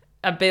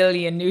a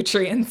billion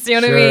nutrients, you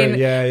know what I mean?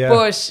 Yeah.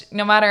 But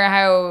no matter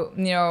how,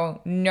 you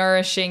know,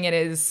 nourishing it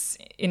is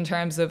in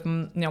terms of,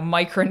 you know,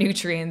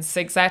 micronutrients,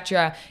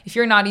 etc., if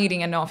you're not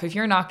eating enough, if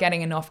you're not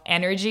getting enough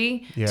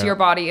energy to your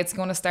body, it's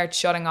going to start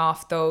shutting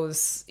off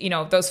those, you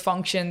know, those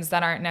functions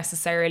that aren't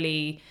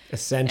necessarily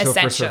essential.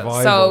 For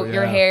survival. So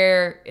your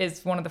hair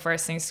is one of the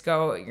first things to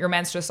go. Your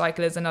menstrual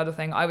cycle is another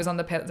thing. I was on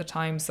the pill at the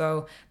time,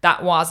 so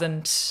that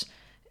wasn't,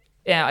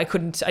 I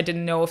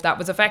didn't know if that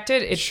was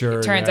affected. It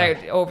turns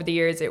out over the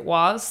years it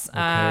was.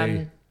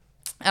 Okay.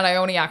 And I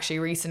only actually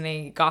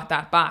recently got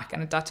that back,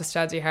 and that just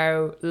tells you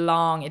how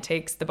long it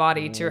takes the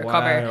body to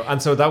recover. Wow. And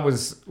so that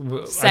was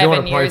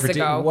 7 years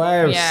ago.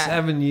 Wow, yeah.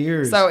 7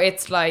 years. So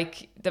it's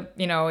like,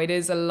 it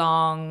is a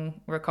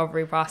long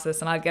recovery process,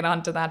 and I'll get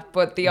onto that.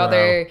 But the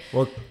other,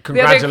 well,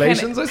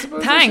 congratulations, I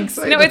suppose. Thanks.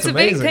 No, it's a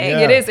big amazing. thing.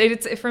 Yeah. It is.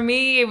 It's, for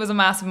me, it was a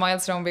massive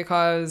milestone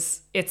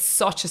because it's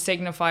such a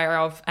signifier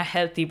of a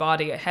healthy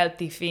body, a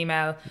healthy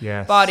female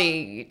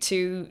body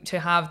to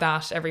have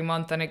that every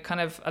month, and it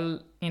kind of,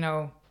 you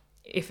know,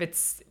 if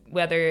it's,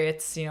 whether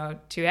it's, you know,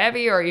 too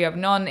heavy or you have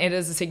none, it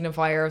is a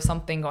signifier of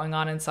something going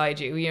on inside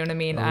you, you know what I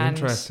mean? Oh,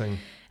 interesting.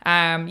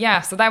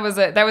 So that was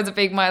a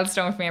big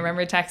milestone for me. I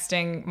remember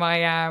texting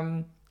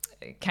my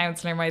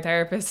counselor, my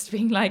therapist,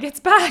 being like,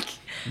 it's back,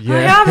 I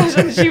have it,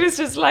 and she was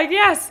just like,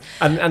 yes.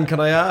 And can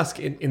I ask,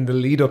 in the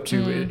lead up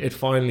to it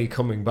finally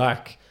coming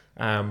back,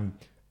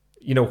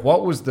 you know,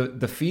 what was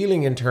the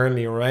feeling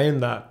internally around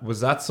that? Was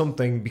that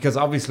something, because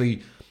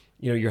obviously,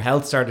 you know, your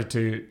health started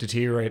to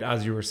deteriorate,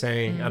 as you were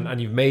saying, and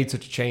you've made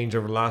such a change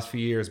over the last few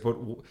years, but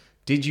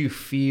did you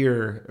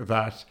fear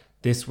that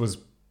this was,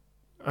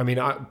 I mean,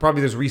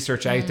 probably there's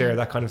research out there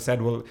that kind of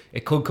said, well,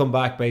 it could come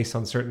back based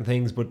on certain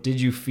things, but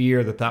did you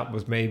fear that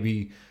was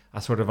maybe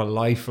a sort of a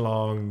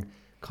lifelong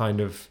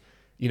kind of,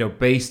 you know,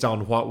 based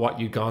on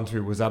what you'd gone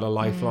through, was that a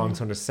lifelong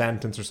sort of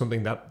sentence or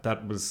something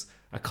that was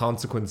a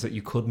consequence that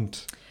you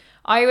couldn't?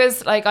 I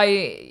was like,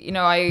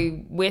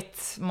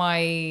 with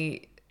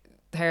my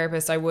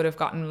therapist, I would have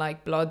gotten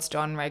like bloods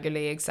done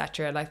regularly,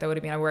 etc. Like, that would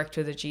have been, I worked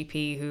with a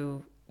GP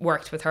who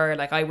worked with her.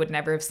 Like, I would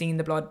never have seen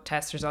the blood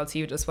test results.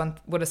 He would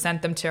have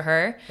sent them to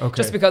her. Okay.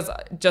 Just because,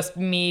 just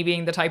me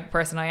being the type of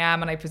person I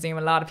am, and I presume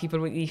a lot of people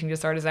with eating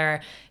disorders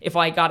are, if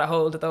I got a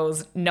hold of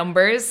those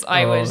numbers,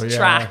 I would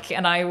track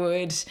and I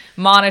would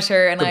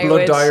monitor, and the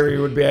blood diary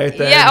would be out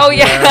there. Yeah,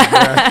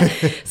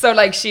 yeah. So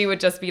like, she would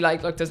just be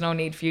like, look, there's no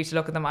need for you to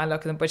look at them, I'll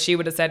look at them. But she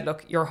would have said,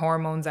 look, your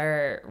hormones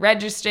are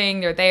registering,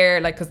 they're there,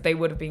 like, because they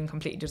would have been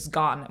completely just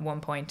gone at one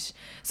point.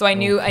 So I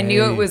knew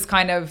it was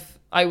kind of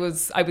I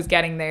was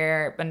getting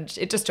there, and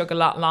it just took a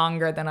lot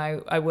longer than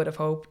I would have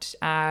hoped.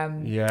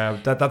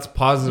 That's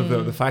positive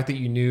though. The fact that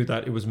you knew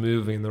that it was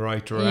moving in the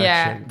right direction.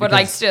 Yeah, but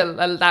like still,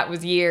 that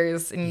was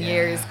years and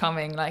years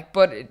coming. Like,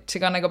 but to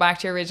kind of go back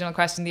to your original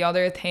question, the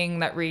other thing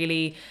that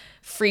really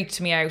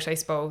freaked me out, I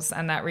suppose,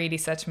 and that really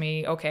said to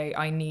me, okay,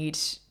 I need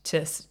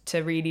to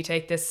really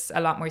take this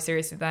a lot more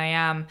seriously than I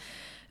am.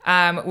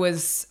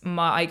 Was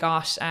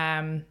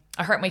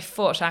I hurt my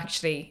foot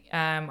actually.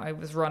 I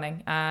was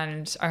running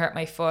and I hurt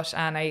my foot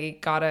and I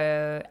got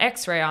a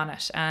X-ray on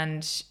it,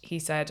 and he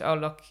said, "Oh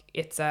look,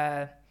 it's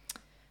I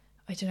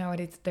don't know what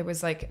it's. There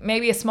was like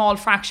maybe a small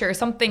fracture or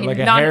something, like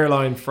a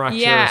hairline fracture."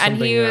 Yeah, or something,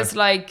 and he was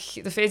like,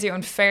 the physio,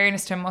 in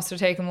fairness to him, must have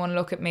taken one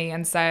look at me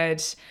and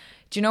said,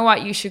 "Do you know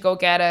what? You should go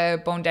get a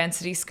bone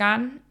density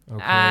scan."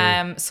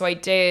 Okay. So I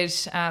did.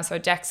 So a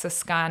DEXA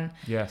scan.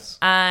 Yes.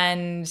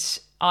 And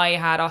I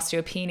had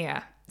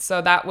osteopenia.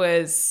 So that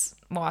was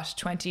what,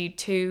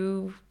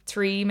 22,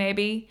 3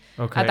 maybe,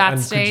 at that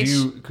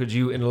stage. Could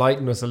you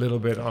enlighten us a little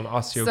bit on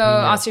osteopenia?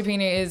 So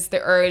osteopenia is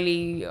the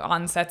early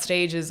onset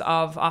stages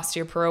of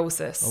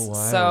osteoporosis. Oh wow.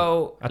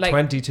 So at like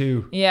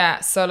 22.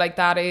 Yeah, so like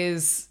that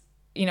is,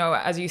 you know,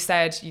 as you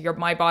said,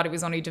 my body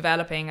was only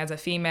developing as a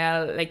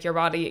female. Like your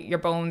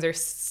bones are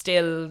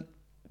still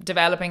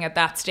developing at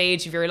that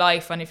stage of your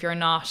life, and if you're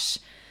not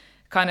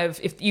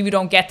if you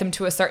don't get them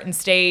to a certain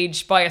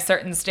stage by a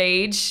certain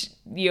stage,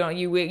 you know,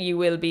 you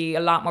will be a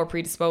lot more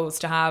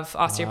predisposed to have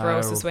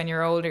osteoporosis when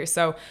you're older.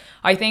 So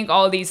I think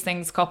all these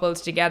things coupled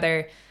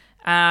together,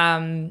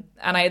 and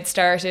I had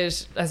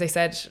started, as I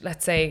said,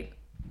 let's say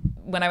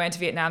when I went to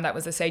Vietnam, that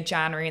was, let's say,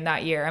 January in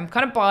that year. And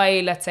kind of by,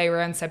 let's say,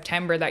 around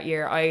September that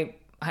year, I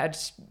had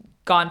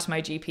gone to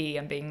my GP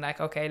and being like,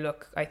 okay,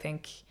 look, I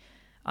think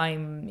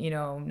I'm, you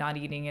know, not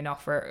eating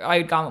enough. Or I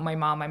had gone with my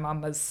mom. My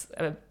mom was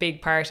a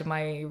big part of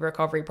my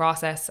recovery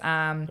process.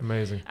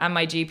 Amazing. And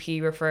my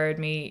GP referred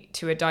me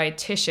to a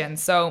dietitian.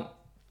 So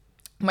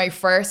my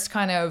first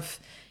kind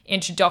of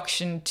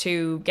introduction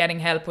to getting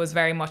help was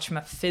very much from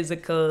a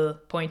physical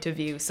point of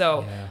view.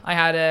 So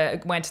I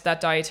went to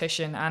that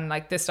dietitian, and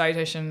like this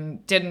dietitian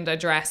didn't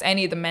address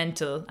any of the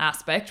mental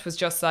aspect. Was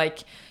just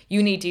like,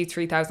 you need to eat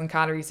 3,000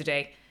 calories a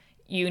day.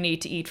 You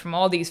need to eat from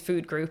all these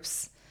food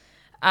groups.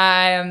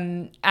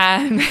 And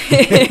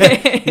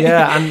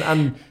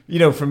you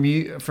know, from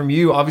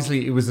you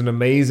obviously it was an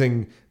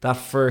amazing, that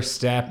first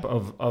step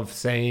of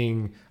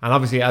saying, and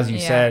obviously as you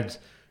said,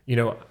 you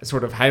know,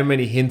 sort of how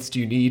many hints do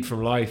you need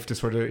from life to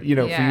sort of, you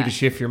know, for you to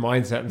shift your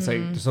mindset and say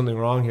there's something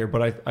wrong here.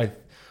 But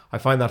I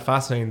find that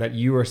fascinating that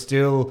you're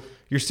still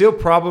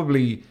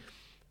probably,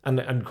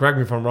 and correct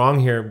me if I'm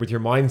wrong here with your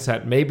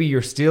mindset, maybe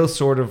you're still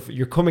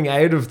you're coming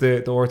out of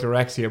the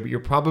orthorexia, but you're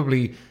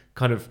probably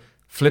kind of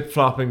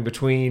flip-flopping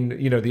between,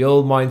 you know, the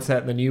old mindset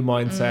and the new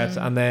mindset,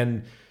 and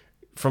then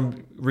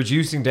from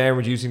reducing down,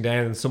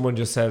 and someone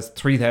just says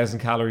 3,000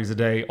 calories a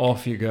day,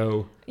 off you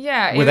go.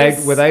 Yeah.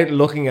 Without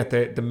looking at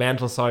the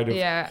mental side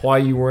of why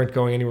you weren't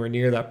going anywhere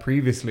near that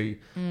previously.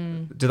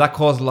 Did that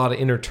cause a lot of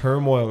inner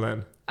turmoil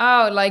then?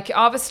 Oh, like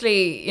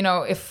obviously, you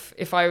know,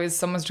 if I was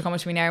someone to come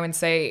to me now and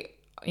say,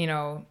 you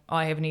know,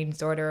 I have an eating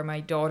disorder or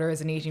my daughter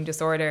has an eating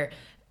disorder,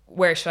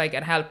 where should I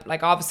get help?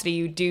 Like obviously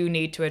you do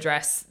need to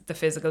address the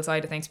physical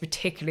side of things,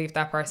 particularly if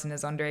that person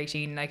is under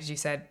 18. Like as you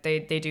said, they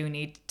do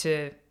need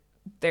to,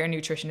 their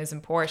nutrition is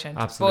important.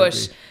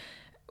 Absolutely.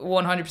 But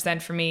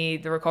 100% for me,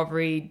 the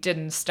recovery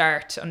didn't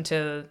start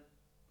until,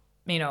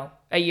 you know,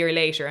 a year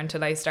later,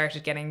 until I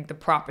started getting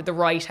the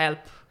right help.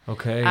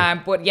 Okay.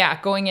 But yeah,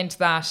 going into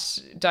that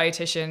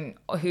dietitian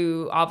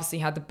who obviously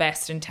had the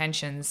best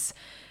intentions,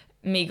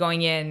 me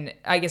going in,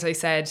 I guess I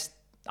said,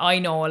 I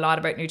know a lot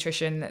about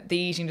nutrition. The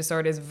eating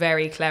disorder is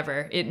very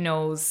clever. It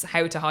knows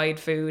how to hide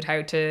food,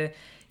 how to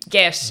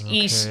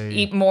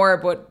eat more,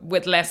 but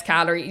with less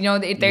calorie. You know,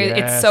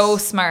 it's so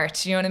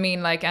smart. You know what I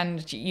mean? Like,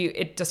 and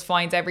it just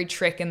finds every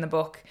trick in the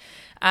book.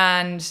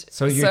 And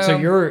so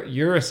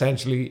you're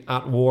essentially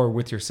at war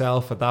with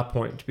yourself at that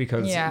point,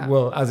 because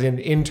well, as in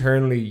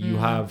internally you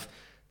have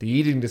the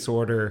eating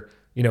disorder,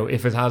 you know,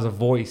 if it has a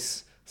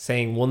voice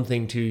saying one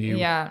thing to you,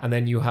 and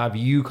then you have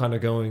you kind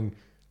of going,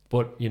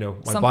 but you know,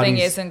 my something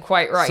isn't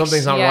quite right.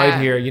 Something's not right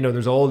here. You know,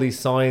 there's all these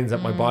signs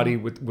that my body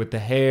with the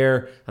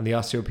hair and the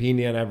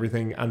osteopenia and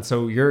everything, and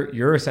so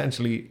you're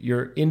essentially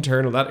your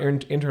internal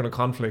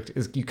conflict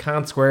is, you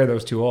can't square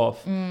those two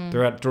off.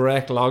 They're at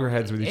direct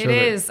loggerheads with each other.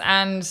 It is,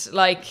 and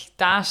like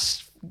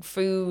that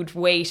food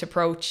weight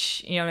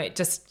approach, you know,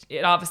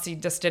 it obviously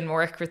just didn't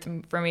work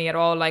for me at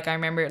all. Like I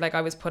remember, like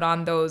I was put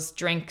on those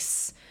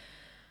drinks.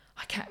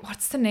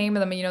 What's the name of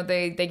them? You know,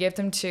 they give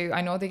them to, I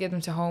know they give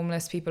them to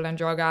homeless people and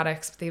drug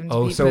addicts. But they give them to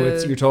people,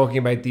 so you're talking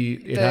about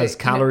it has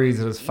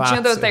calories, it has fats.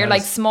 You know, they're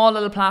like small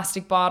little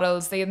plastic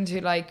bottles. They give them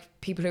to like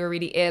people who are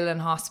really ill in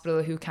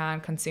hospital who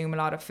can't consume a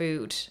lot of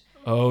food.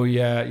 Oh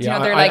yeah. You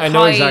know, they're like I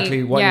know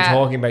exactly what you're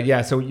talking about.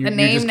 Yeah, so the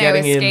name just now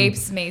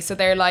escapes me. So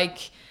they're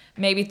like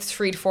maybe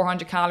 300 to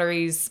 400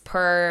 calories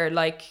per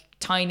like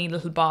tiny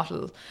little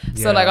bottle.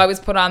 So like I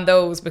was put on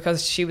those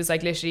because she was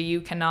like, literally,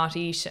 you cannot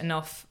eat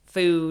enough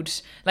food,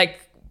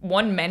 like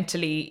one,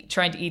 mentally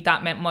trying to eat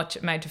that much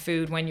amount of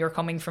food when you're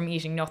coming from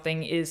eating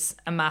nothing is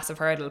a massive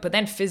hurdle. But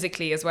then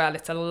physically as well,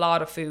 it's a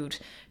lot of food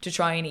to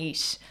try and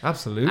eat.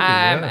 Absolutely,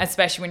 yeah.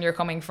 Especially when you're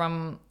coming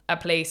from a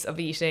place of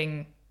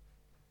eating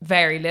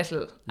very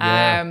little.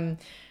 Yeah.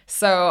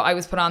 So I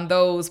was put on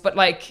those. But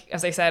like,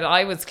 as I said,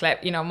 I was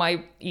clever. You know,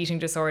 my eating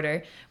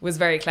disorder was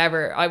very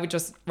clever. I would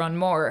just run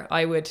more.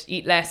 I would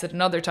eat less at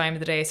another time of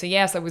the day. So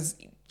yes, I was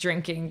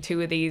drinking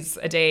 2 of these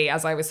a day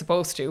as I was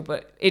supposed to,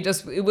 but it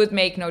would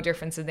make no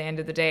difference at the end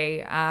of the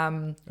day.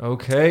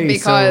 Okay.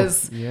 Because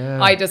so,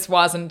 yeah. I just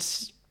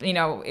wasn't,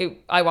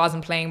 I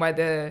wasn't playing by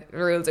the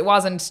rules. It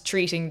wasn't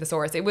treating the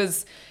source. It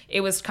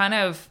was kind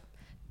of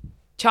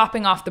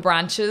chopping off the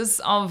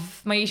branches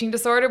of my eating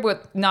disorder,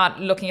 but not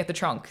looking at the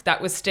trunk.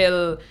 That was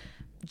still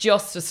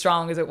just as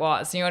strong as it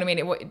was. You know what I mean?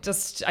 It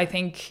just, I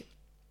think,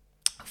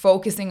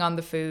 focusing on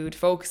the food,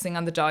 focusing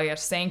on the diet,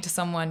 saying to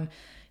someone,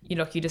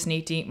 you just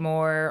need to eat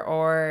more,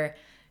 or,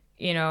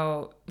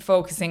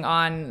 focusing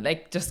on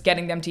like just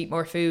getting them to eat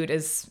more food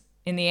is,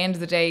 in the end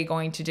of the day,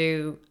 going to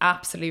do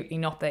absolutely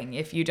nothing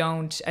if you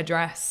don't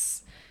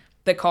address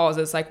the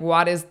causes. Like,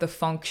 what is the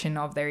function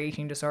of their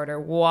eating disorder?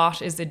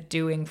 What is it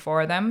doing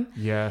for them?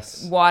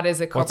 Yes. What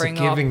is it covering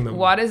What's it giving them?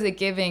 What is it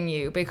giving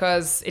you?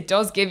 Because it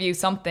does give you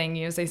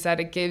something. As I said,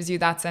 it gives you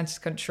that sense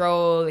of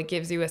control. It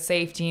gives you a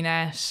safety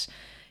net.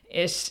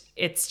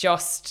 It's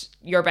just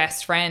your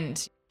best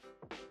friend.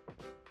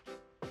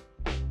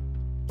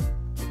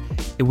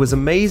 It was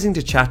amazing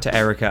to chat to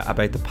Erica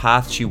about the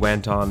path she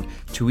went on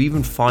to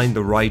even find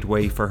the right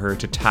way for her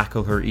to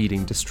tackle her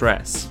eating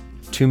distress.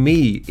 To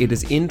me, it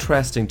is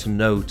interesting to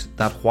note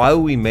that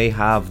while we may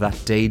have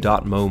that day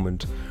dot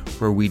moment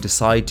where we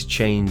decide to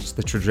change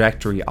the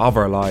trajectory of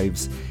our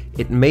lives,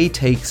 it may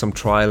take some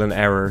trial and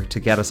error to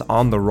get us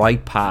on the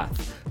right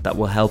path that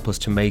will help us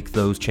to make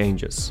those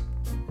changes.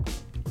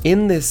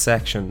 In this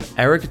section,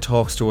 Erica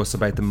talks to us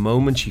about the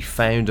moment she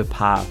found a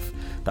path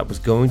that was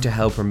going to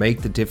help her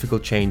make the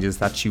difficult changes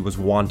that she was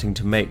wanting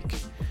to make.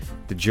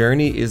 The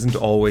journey isn't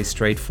always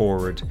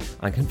straightforward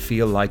and can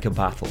feel like a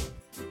battle.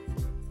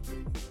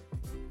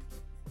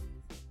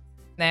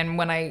 Then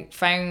when I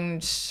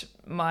found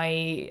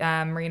my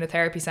Marina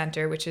Therapy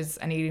Centre, which is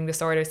an eating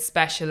disorder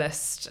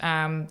specialist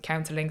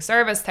counselling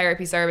service,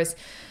 therapy service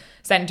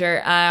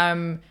centre,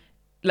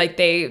 like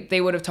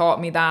they would have taught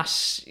me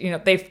that,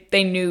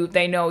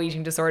 they know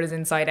eating disorders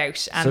inside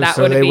out, and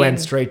so they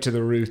went straight to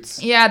the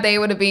roots. Yeah, they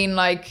would have been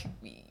like,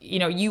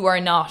 you are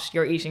not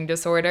your eating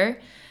disorder,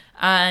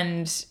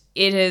 and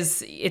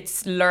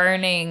it's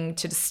learning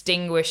to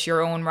distinguish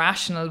your own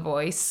rational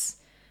voice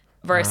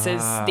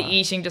versus the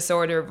eating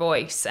disorder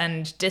voice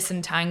and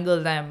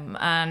disentangle them.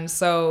 And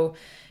so,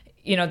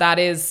 that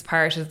is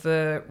part of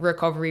the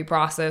recovery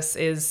process,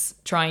 is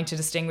trying to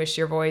distinguish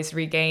your voice,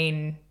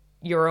 regain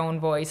your own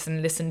voice,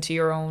 and listen to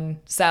your own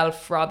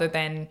self rather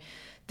than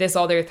this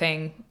other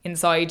thing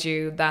inside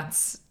you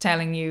that's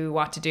telling you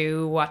what to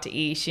do, what to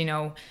eat.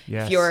 Yes.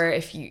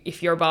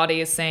 If your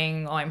body is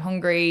saying, oh, I'm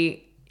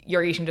hungry,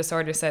 your eating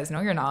disorder says,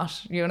 no, you're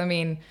not. You know what I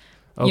mean?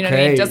 You know what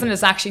I mean? Doesn't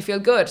it actually feel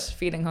good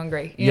feeling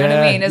hungry? You know what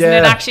I mean? Isn't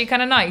it actually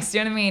kind of nice? Do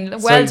you know what I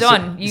mean? Well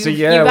done.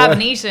 You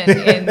haven't eaten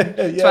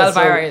in 12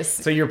 hours.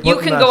 So you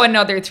can go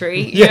another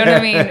 3. You know what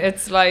I mean?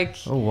 It's like,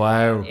 oh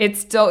wow,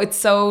 it's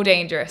so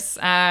dangerous.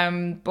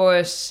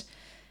 But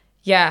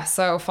yeah,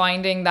 so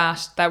finding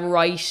that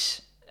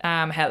right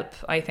help,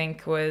 I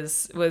think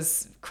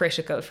was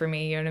critical for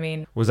me. You know what I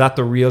mean? Was that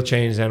the real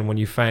change then when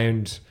you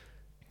found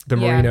the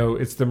Merino?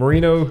 It's the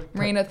Merino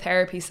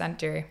Therapy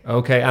Centre.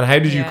 Okay, and how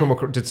did you come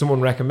across? Did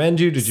someone recommend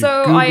you? Did you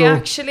Google?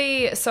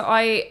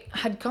 I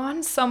had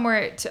gone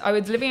somewhere. I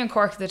was living in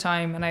Cork at the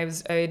time, and I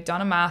had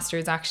done a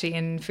master's actually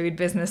in food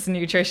business and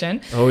nutrition.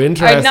 Oh,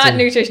 interesting. Not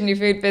nutrition,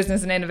 food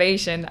business and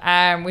innovation.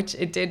 Which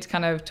it did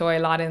kind of toy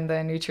a lot in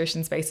the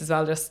nutrition space as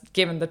well, just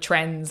given the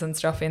trends and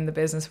stuff in the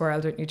business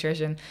world with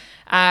nutrition.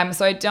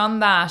 So I'd done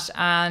that,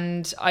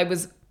 and I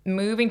was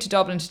moving to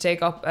Dublin to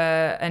take up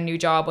a new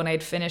job when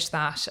I'd finished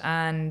that,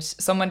 and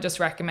someone just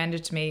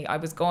recommended to me, I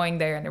was going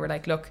there, and they were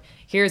like, look,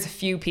 here's a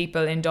few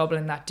people in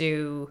Dublin that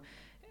do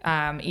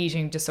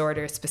eating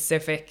disorder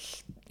specific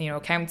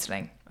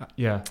counselling.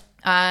 Yeah.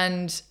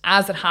 And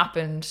as it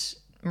happened,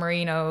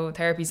 Merino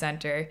Therapy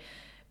Centre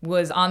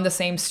was on the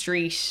same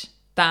street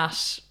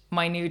that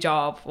my new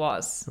job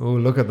was. Oh,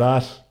 look at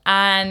that.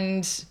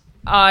 And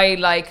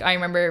I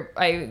remember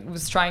I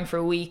was trying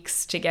for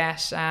weeks to get,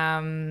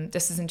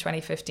 this is in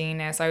 2015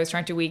 now, so I was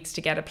trying for weeks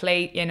to get a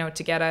plate,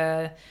 to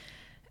get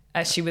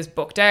she was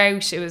booked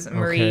out. It was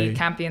Marie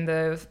Campion,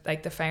 the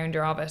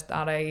founder of it,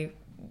 that I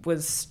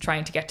was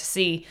trying to get to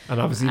see.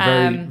 And obviously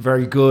very,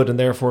 very good, and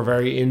therefore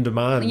very in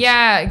demand.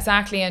 Yeah,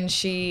 exactly. And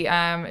she, she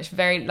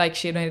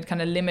had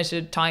kind of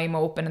limited time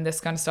open and this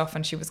kind of stuff,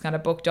 and she was kind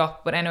of booked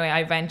up. But anyway,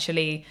 I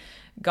eventually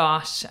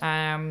got,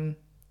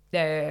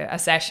 a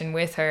session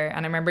with her,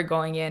 and I remember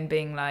going in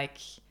being like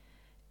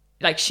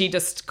she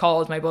just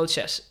called my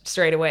bullshit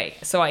straight away.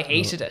 So I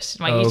hated it.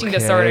 My eating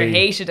disorder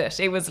hated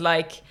it. It was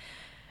like,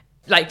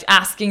 like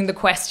asking the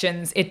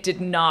questions it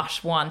did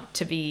not want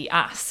to be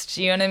asked.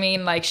 You know what I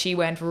mean? Like she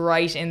went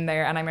right in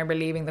there, and I remember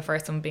leaving the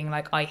first one being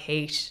like, I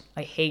hate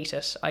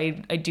it. I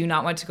do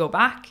not want to go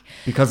back.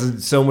 Because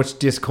of so much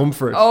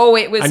discomfort. Oh,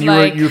 it was And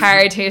like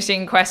hard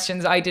hitting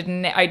questions I did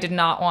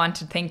not want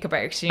to think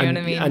about. You know what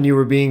I mean? And you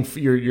were being,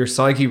 your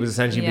psyche was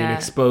essentially being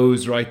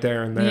exposed right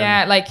there and then.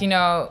 Yeah, like, you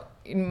know,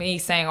 me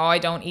saying, oh, I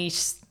don't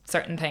eat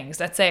certain things.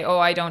 Let's say, oh,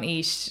 I don't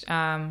eat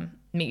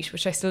meat,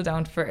 which I still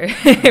don't for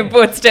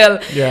but still.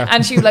 Yeah.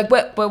 And she was like,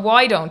 but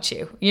why don't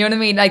you? You know what I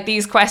mean? Like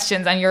these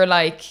questions, and you're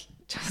like,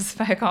 just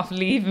back off,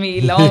 leave me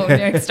alone.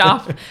 Like,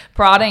 stop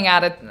prodding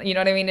at it. You know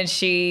what I mean?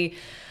 And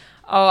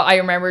I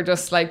remember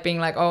just like being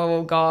like,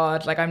 oh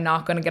God, like I'm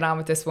not going to get on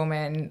with this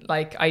woman.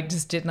 Like I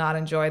just did not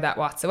enjoy that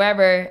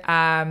whatsoever.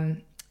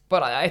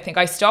 But I think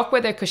I stuck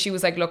with it because she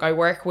was like, look, I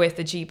work with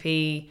a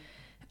GP.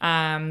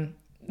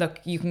 Look,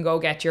 you can go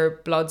get your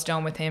bloods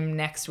done with him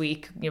next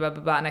week. Blah, blah,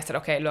 blah. And I said,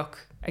 okay,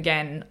 look,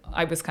 again,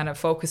 I was kind of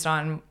focused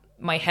on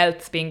my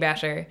health being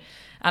better.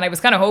 And I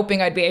was kind of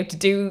hoping I'd be able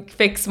to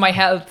fix my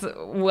health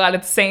while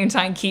at the same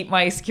time keep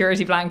my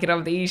security blanket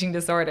of the eating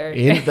disorder.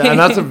 And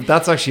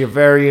that's actually a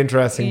very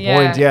interesting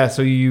point. Yeah.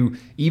 So you,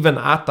 even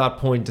at that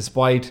point,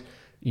 despite,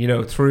 you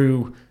know,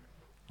 through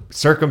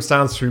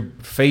circumstance, through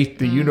fate,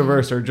 the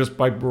universe, or just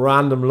by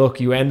random luck,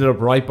 you ended up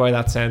right by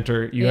that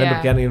center. You end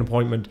up getting an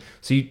appointment.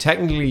 So you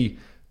technically,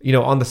 you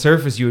know, on the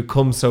surface you had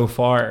come so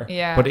far,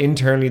 but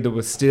internally there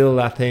was still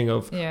that thing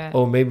of,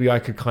 oh, maybe I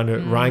could kind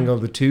of wrangle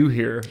the two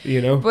here,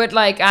 you know. But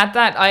like at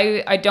that,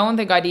 I don't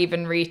think I'd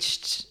even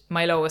reached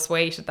my lowest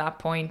weight at that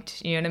point.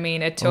 You know what I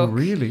mean? It took,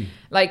 really,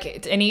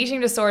 like an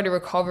eating disorder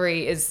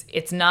recovery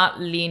it's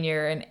not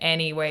linear in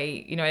any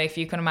way. You know, if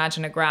you can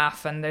imagine a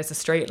graph and there's a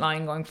straight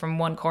line going from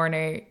one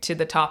corner to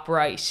the top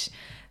right,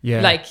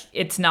 like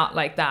it's not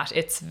like that.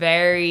 It's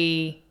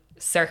very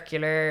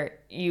circular.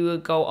 You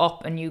go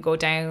up and you go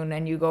down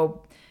and you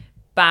go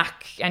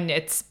back, and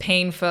it's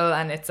painful,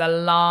 and it's a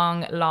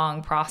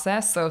long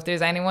process. So if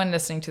there's anyone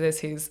listening to this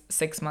who's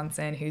 6 months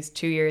in, who's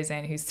 2 years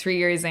in, who's 3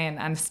 years in,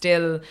 and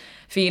still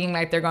feeling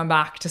like they're going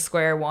back to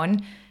square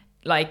one,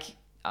 like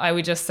I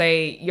would just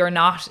say you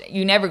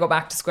never go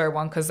back to square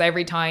one, because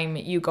every time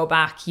you go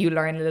back you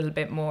learn a little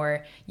bit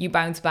more, you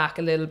bounce back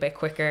a little bit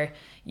quicker,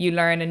 you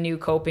learn a new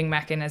coping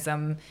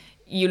mechanism,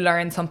 you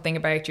learn something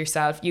about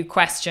yourself, you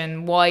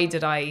question, why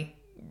did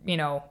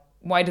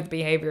the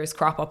behaviors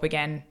crop up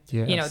again?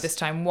 Yes. You know, this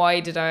time, why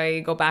did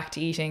I go back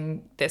to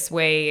eating this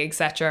way,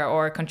 etc.,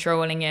 or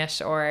controlling it,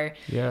 or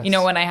you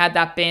know, when I had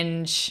that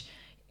binge,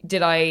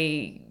 did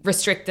I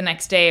restrict the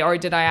next day, or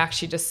did I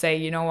actually just say,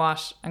 you know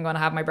what, I'm going to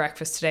have my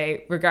breakfast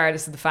today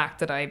regardless of the fact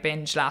that I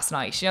binged last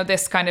night, you know,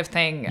 this kind of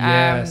thing.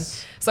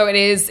 So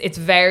it's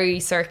very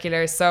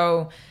circular.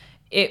 So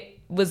it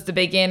was the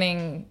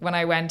beginning, when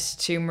I went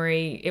to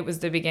Marie, it was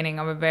the beginning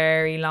of a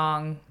very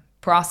long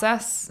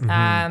process.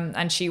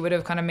 And she would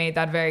have kind of made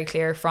that very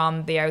clear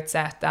from the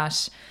outset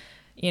that,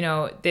 you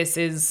know, this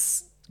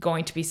is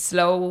going to be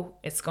slow,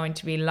 it's going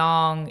to be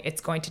long,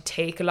 it's going to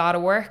take a lot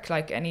of work.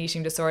 Like an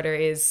eating disorder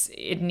it's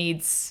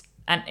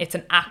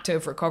an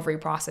active recovery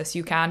process.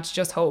 You can't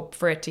just hope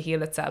for it to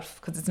heal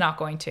itself, because it's not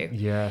going to.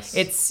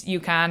 You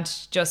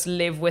can't just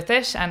live with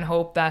it and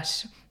hope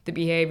that the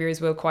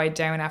behaviors will quiet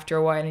down after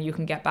a while and you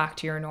can get back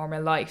to your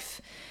normal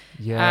life.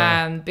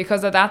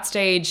 Because at that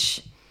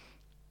stage,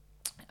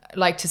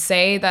 like, to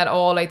say that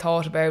all I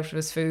thought about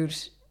was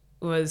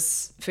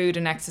food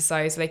and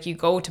exercise. Like, you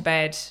go to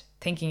bed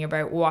thinking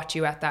about what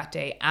you ate that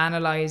day,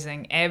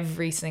 analysing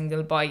every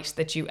single bite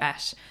that you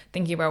ate,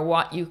 thinking about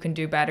what you can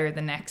do better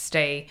the next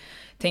day,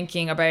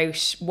 thinking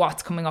about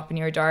what's coming up in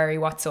your diary,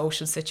 what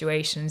social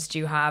situations do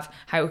you have,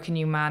 how can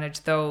you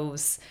manage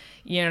those.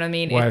 You know what I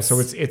mean? Wow, so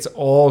it's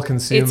all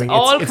consuming.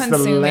 It's the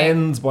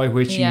lens by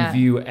which you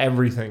view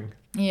everything.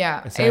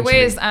 Yeah, it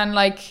was. And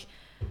like,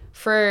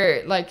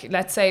 for like,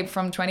 let's say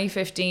from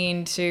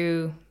 2015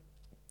 to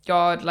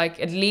God, like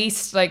at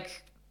least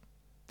like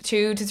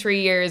 2 to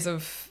 3 years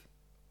of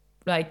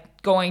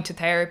like going to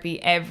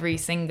therapy every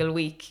single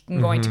week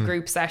and going to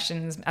group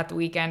sessions at the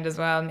weekend as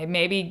well,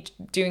 maybe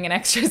doing an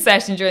extra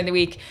session during the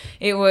week.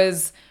 It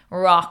was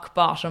rock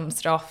bottom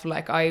stuff.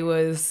 Like, I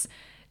was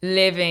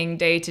living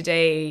day to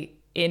day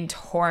in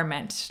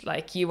torment.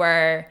 Like,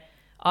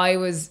 I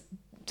was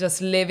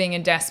just living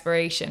in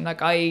desperation.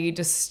 Like, I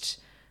just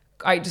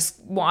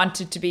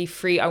wanted to be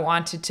free. I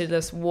wanted to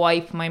just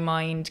wipe my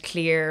mind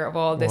clear of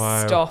all this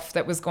stuff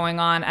that was going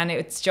on. And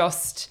it's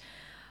just,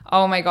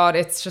 oh my God,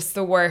 it's just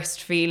the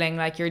worst feeling.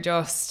 Like, you're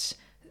just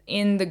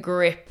in the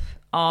grip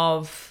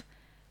of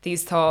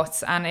these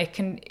thoughts, and it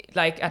can,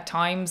 like, at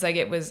times, like,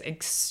 it was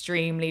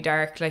extremely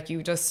dark. Like,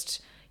 you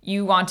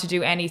want to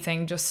do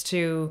anything just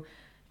to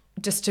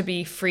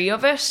be free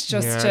of it,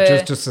 just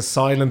to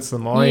silence the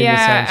mind.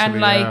 And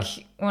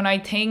like, when I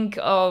think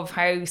of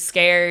how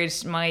scared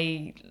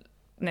when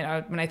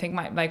I think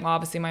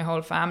obviously my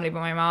whole family,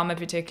 but my mom in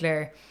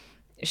particular,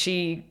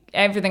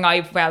 everything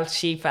I felt,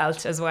 she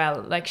felt as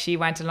well. Like, she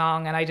went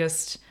along, and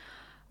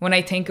when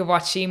I think of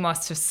what she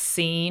must have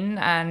seen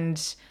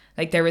and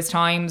Like there was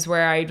times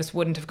where I just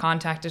wouldn't have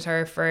contacted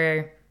her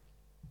for,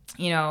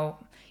 you know,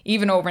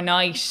 even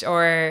overnight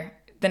or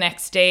the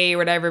next day or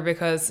whatever,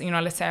 because, you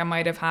know, let's say I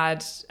might have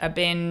had a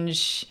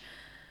binge,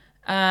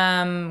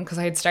 because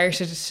I had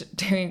started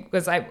doing,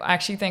 because I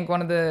actually think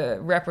one of the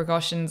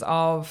repercussions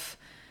of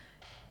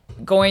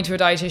going to a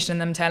dietitian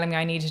and them telling me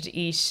I needed to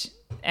eat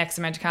X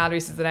amount of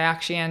calories is that I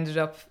actually ended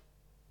up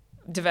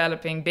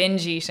developing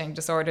binge eating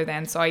disorder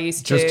then. So I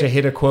used to... Just to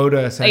hit a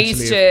quota, essentially. I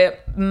used to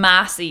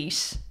mass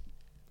eat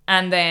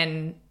and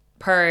then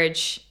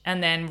purge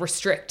and then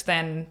restrict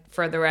then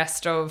for the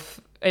rest of,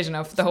 I don't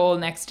know, for the whole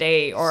next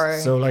day, or...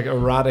 So like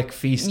erratic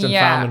feast and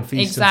famine,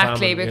 feast and famine.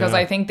 Exactly, because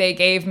I think they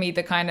gave me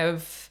the kind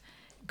of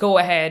go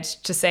ahead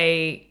to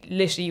say,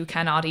 literally, you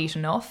cannot eat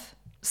enough.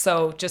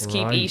 So just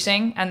keep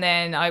eating. And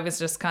then I was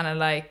just kind of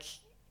like,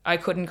 I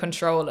couldn't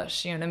control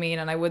it, you know what I mean?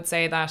 And I would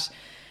say that,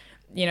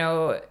 you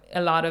know,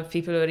 a lot of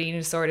people with eating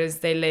disorders,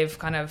 they live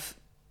kind of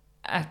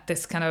at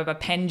this kind of a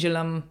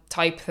pendulum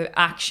type of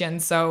action.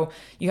 So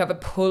you have a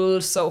pull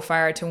so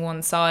far to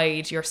one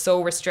side, you're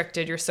so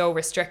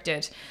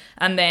restricted,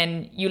 and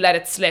then you let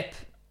it slip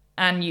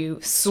and you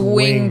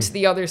swing to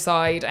the other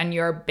side and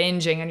you're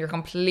binging and you're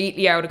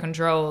completely out of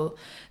control.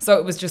 So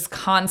it was just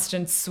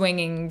constant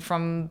swinging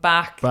from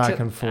back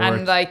and forth.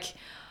 And like,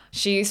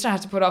 she used to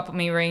have to put up with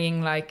me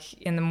ringing like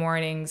in the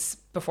mornings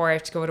before I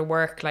have to go to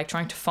work, like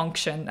trying to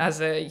function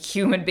as a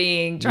human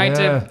being, trying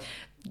to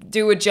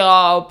do a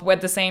job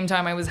at the same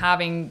time I was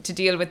having to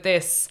deal with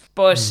this.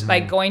 But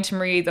like going to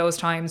Marie those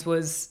times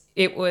was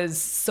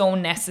so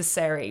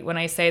necessary. When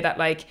I say that,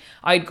 like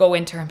I'd go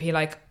into her and be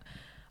like,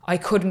 I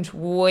couldn't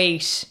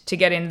wait to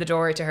get in the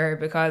door to her,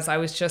 because I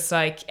was just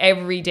like,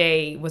 every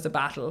day was a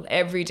battle.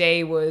 Every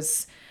day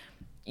was,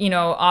 you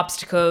know,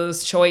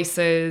 obstacles,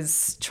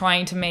 choices,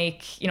 trying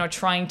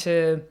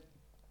to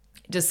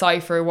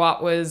decipher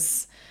what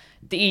was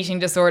the eating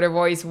disorder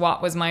voice,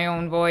 what was my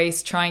own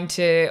voice, trying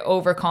to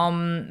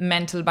overcome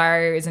mental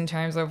barriers in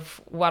terms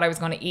of what I was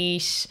going to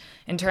eat,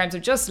 in terms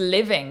of just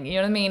living, you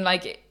know what I mean?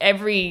 Like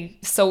every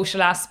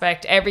social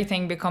aspect,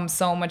 everything becomes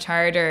so much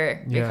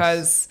harder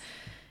because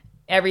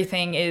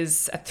everything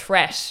is a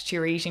threat to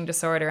your eating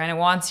disorder, and it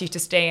wants you to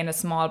stay in a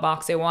small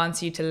box. It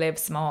wants you to live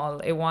small.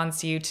 It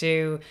wants you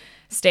to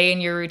stay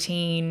in your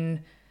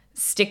routine,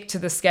 stick to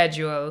the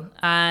schedule.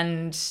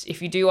 And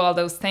if you do all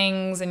those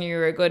things and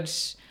you're a good,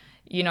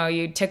 you know,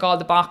 you tick all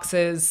the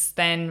boxes,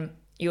 then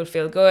you'll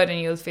feel good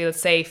and you'll feel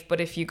safe. But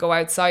if you go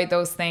outside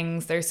those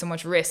things, there's so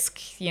much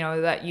risk, you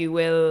know, that you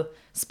will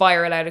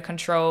spiral out of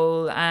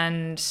control.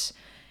 And,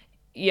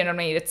 you know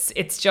what I mean?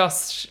 It's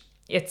just,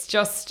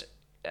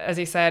 as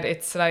you said,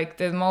 it's like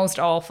the most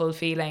awful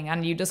feeling,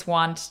 and you just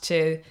want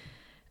to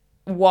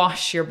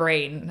wash your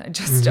brain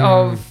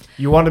of...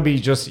 You want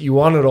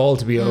it all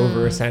to be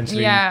over,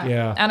 essentially.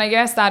 Yeah. And I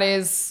guess that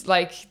is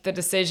like the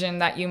decision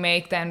that you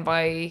make then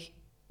by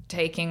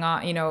taking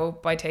on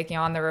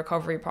the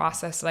recovery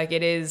process. Like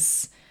it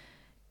is,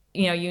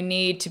 you know, you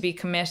need to be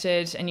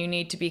committed and you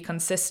need to be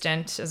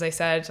consistent. As I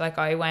said, like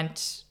I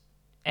went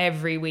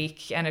every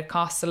week and it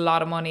costs a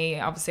lot of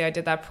money. Obviously I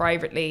did that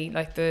privately.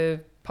 Like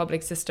the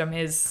public system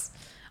is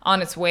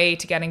on its way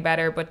to getting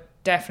better, but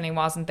definitely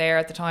wasn't there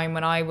at the time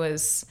when I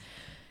was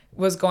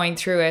going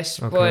through it.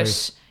 Okay.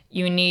 But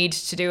you need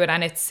to do it,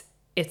 and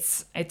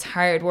it's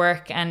hard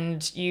work,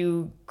 and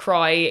you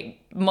cry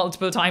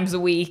multiple times a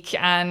week,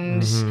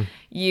 and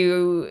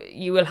you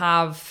will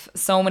have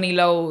so many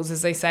lows.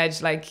 As I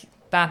said, like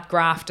that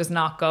graph does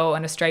not go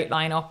in a straight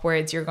line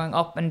upwards. You're going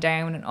up and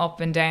down and up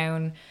and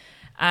down,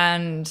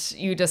 and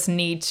you just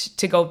need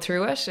to go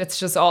through it. It's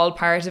just all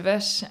part of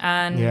it.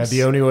 And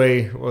the only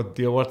way,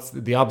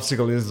 the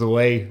obstacle is the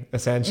way,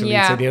 essentially.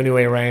 So the only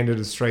way around it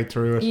is straight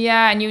through it.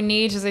 Yeah, and you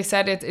need, as I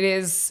said,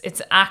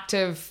 it's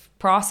active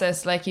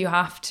process. Like you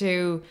have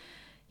to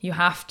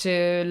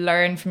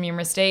learn from your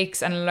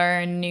mistakes and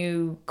learn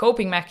new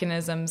coping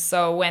mechanisms.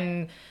 So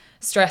when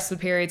stressful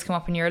periods come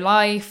up in your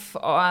life,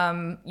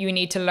 you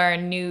need to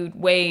learn new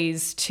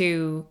ways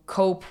to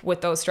cope with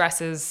those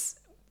stresses,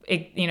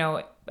 you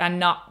know, and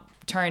not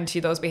turn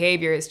to those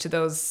behaviors, to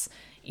those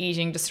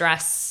eating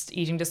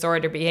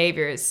disorder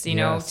behaviors, you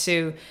know,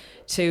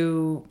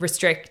 to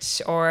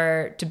restrict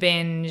or to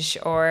binge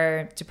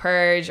or to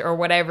purge or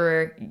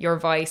whatever your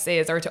vice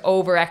is, or to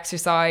over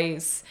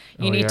exercise.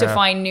 You need to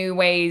find new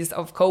ways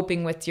of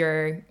coping with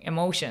your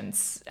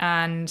emotions,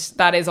 and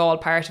that is all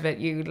part of it.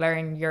 You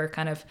learn your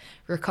kind of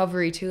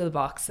recovery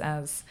toolbox,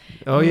 as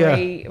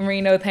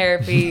Merino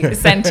Therapy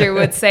Center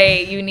would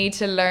say. You need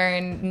to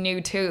learn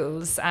new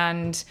tools,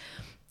 and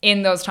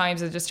in those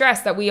times of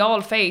distress that we all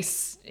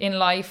face in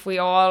life,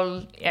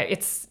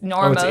 it's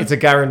normal. It's a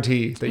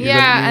guarantee that you're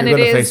going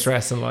to face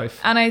stress in life.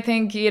 And I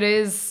think it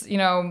is, you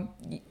know,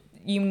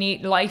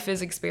 life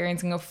is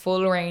experiencing a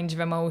full range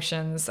of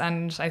emotions.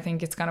 And I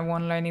think it's kind of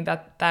one learning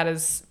that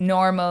is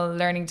normal,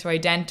 learning to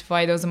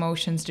identify those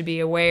emotions, to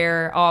be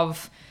aware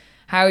of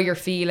how you're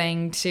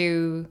feeling,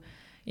 to,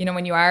 you know,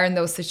 when you are in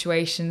those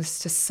situations,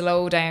 to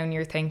slow down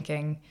your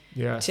thinking,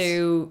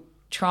 to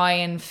try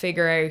and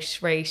figure out,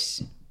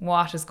 right,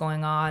 what is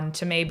going on,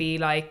 to maybe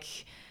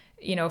like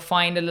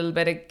find a little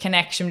bit of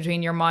connection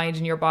between your mind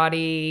and your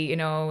body.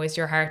 Is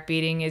your heart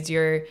beating? Is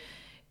your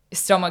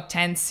stomach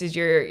tense?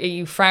 Are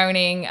you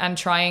frowning? And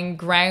try and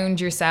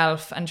ground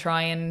yourself and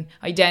try and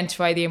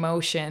identify the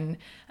emotion.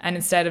 And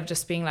instead of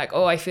just being like,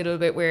 oh, I feel a little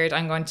bit weird,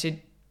 I'm going to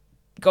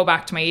go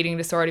back to my eating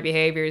disorder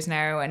behaviors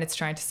now. And it's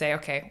trying to say,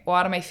 okay,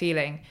 what am I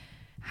feeling?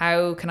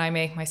 How can I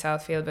make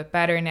myself feel a bit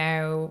better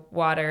now?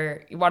 What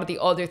are the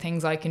other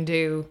things I can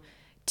do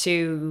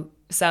to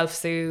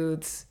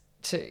self-soothe,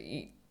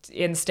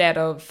 instead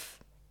of,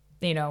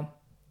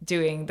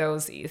 doing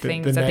those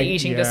things that the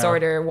eating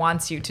disorder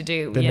wants you to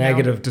do. The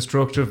negative,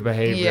 destructive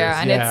behaviors.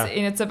 Yeah,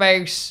 and it's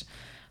about,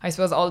 I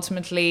suppose,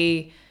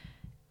 ultimately,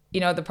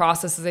 the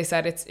process, as I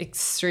said,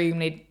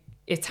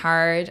 it's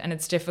hard and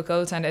it's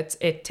difficult and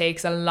it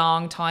takes a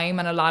long time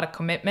and a lot of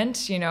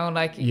commitment,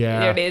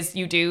 it is,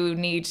 you do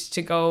need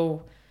to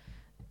go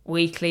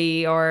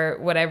weekly or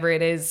whatever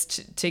it is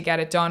to get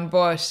it done.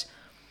 But,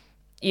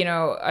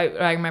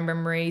 I remember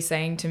Marie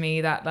saying to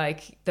me that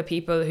like the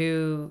people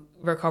who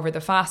recover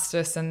the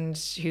fastest and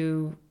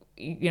who,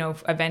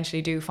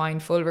 eventually do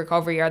find full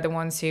recovery are the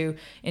ones who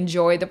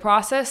enjoy the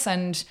process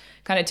and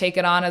kind of take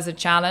it on as a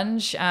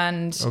challenge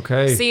and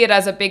see it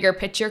as a bigger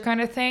picture kind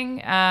of thing.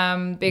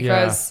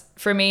 Because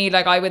for me,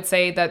 like I would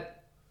say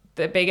that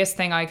the biggest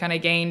thing I kind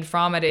of gained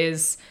from it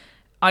is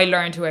I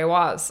learned who I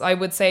was. I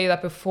would say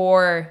that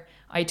before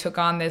I took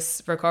on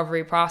this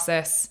recovery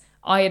process,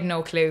 I had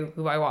no clue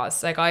who I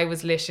was. Like I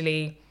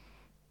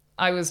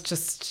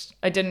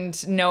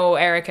didn't know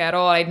Erica at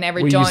all. I'd never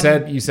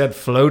done. You said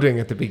floating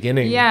at the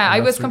beginning. Yeah,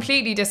 I was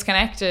completely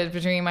disconnected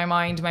between my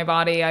mind and my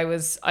body. I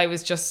was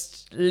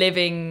just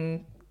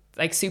living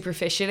like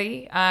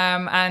superficially.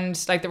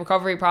 And like the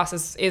recovery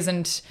process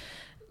isn't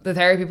the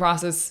therapy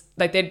process.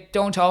 Like they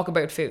don't talk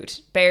about food,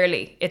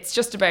 barely. It's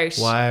just about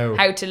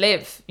how to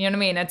live. You know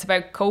what I mean? It's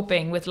about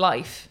coping with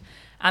life.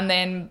 And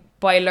then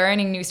by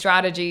learning new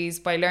strategies,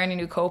 by learning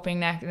new coping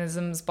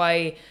mechanisms,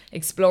 by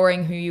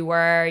exploring who you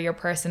were, your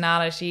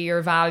personality,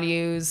 your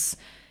values,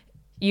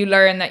 you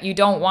learn that you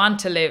don't want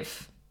to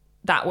live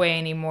that way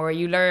anymore.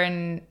 You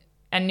learn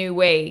a new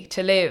way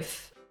to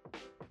live.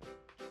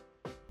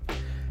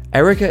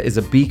 Erica is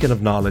a beacon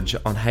of knowledge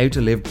on how to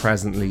live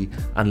presently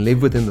and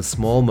live within the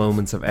small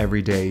moments of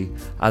every day,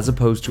 as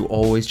opposed to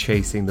always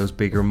chasing those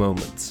bigger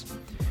moments.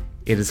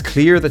 It is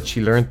clear that she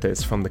learnt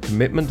this from the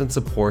commitment and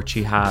support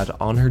she had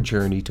on her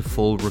journey to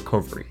full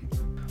recovery.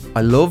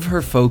 I love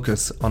her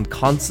focus on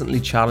constantly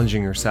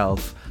challenging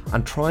herself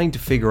and trying to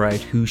figure out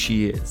who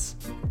she is.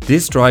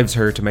 This drives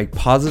her to make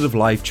positive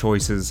life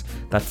choices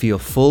that feel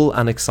full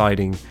and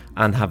exciting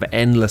and have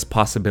endless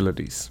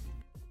possibilities.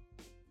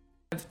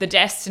 The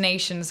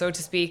destination, so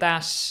to speak,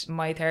 that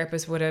my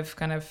therapist would have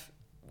kind of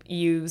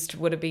used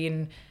would have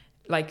been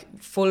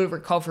like full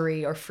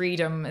recovery or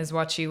freedom is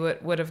what she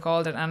would have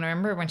called it. And I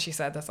remember when she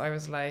said this, I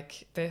was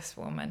like, this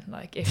woman,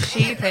 like if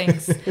she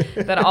thinks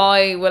that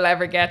I will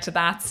ever get to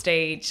that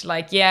stage,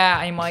 like, yeah,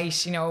 I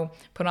might,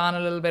 put on a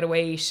little bit of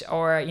weight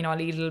or,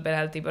 I'll eat a little bit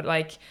healthy, but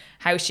like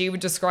how she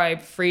would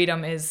describe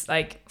freedom is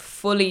like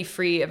fully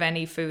free of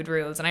any food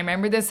rules. And I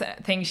remember this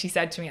thing she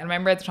said to me, I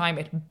remember at the time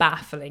it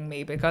baffling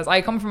me because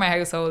I come from a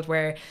household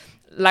where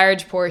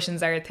large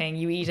portions are a thing.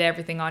 You eat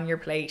everything on your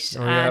plate.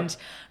 I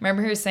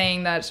remember her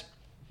saying that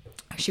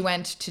she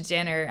went to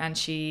dinner and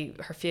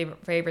her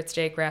favorite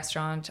steak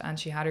restaurant and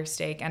she had her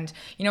steak, and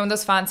in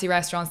those fancy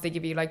restaurants they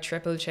give you like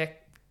triple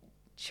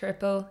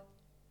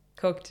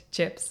cooked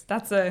chips.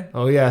 That's a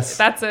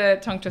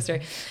tongue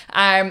twister.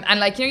 And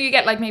like you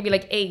get like maybe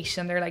like 8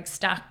 and they're like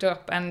stacked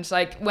up. And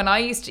like when I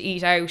used to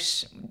eat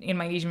out in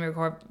my eating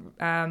record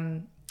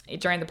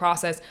during the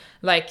process,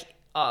 like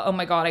oh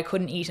my God, I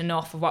couldn't eat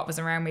enough of what was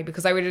around me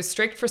because I would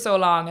restrict for so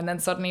long and then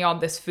suddenly all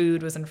this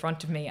food was in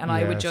front of me and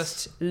I would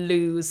just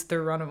lose the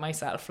run of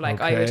myself.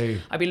 Like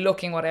I'd be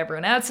looking what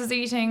everyone else is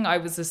eating. I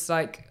was just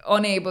like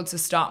unable to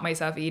stop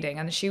myself eating.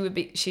 And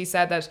she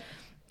said that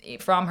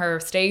from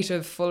her state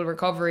of full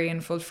recovery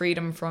and full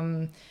freedom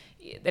from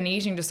an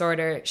eating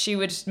disorder, she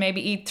would maybe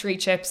eat 3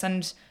 chips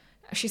and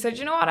she said,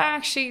 you know what,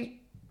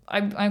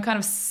 I'm kind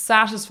of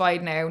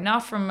satisfied now,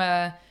 not from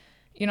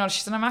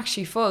she said, I'm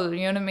actually full,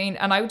 you know what I mean?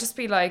 And I would just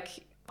be like,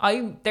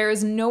 there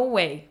is no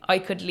way I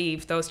could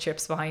leave those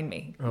chips behind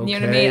me. You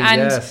know what I mean?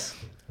 And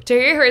to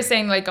hear her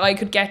saying like, I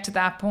could get to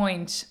that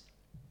point,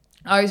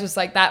 I was just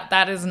like,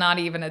 that is not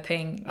even a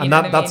thing. And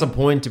that's a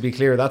point, to be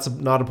clear. That's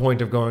not a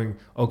point of going,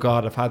 oh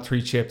God, I've had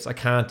 3 chips. I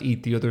can't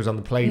eat the others on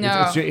the plate.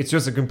 No. It's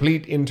just a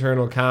complete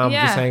internal calm.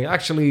 Just saying,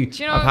 actually,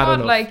 I've had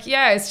enough. Like,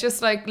 it's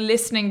just like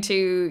listening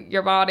to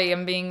your body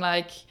and being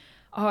like,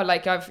 oh,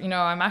 like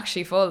I'm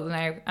actually full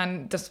now.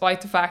 And despite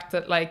the fact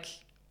that like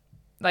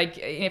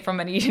from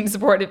an eating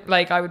support,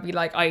 like I would be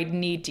like, I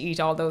need to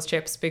eat all those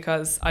chips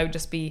because I would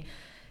just be,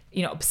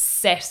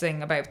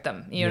 obsessing about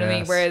them. You know what I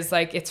mean? Whereas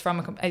like it's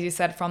from, as you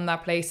said, from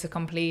that place of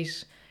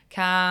complete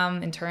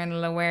calm,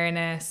 internal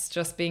awareness,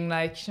 just being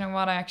like, you know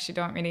what, I actually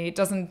don't really, it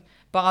doesn't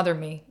bother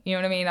me. You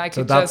know what I mean?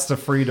 So that's the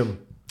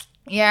freedom.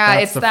 Yeah,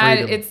 it's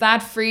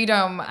that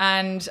freedom.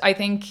 And I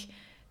think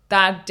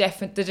that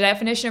the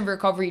definition of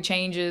recovery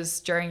changes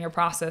during your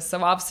process.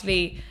 So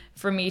obviously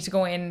for me to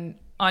go in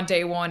on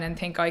day one and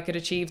think I could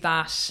achieve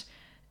that,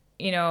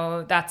 you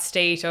know, that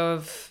state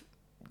of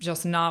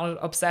just not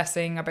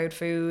obsessing about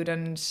food,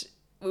 and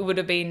it would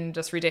have been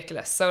just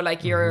ridiculous. So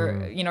like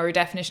your you know, your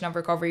definition of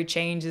recovery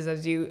changes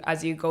as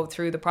you go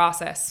through the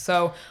process.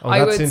 So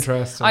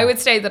interesting. I would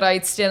say that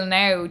I'd still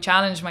now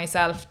challenge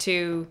myself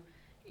to,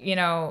 you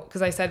know,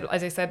 because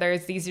as I said,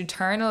 there's these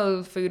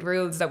eternal food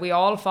rules that we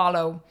all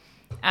follow,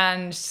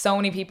 and so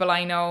many people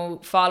I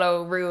know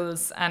follow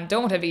rules and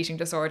don't have eating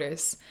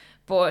disorders,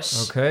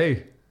 but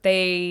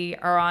they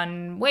are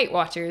on Weight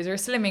Watchers or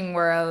Slimming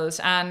World,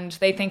 and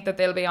they think that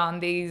they'll be on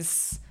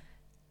these,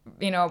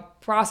 you know,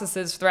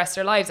 processes for the rest of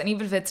their lives. And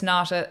even if it's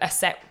not a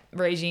set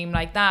regime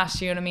like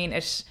that, you know what I mean,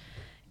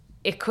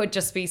 it could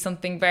just be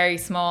something very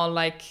small,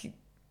 like,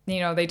 you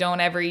know, they don't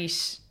ever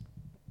eat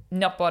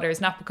nut butters,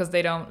 not because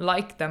they don't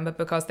like them, but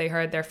because they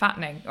heard they're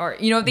fattening, or,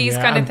 you know, these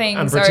kind of things.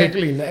 And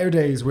particularly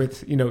nowadays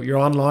with, you know, you're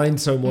online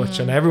so much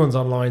and everyone's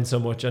online so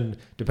much, and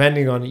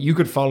depending on, you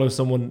could follow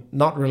someone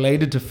not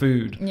related to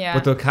food,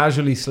 but they'll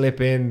casually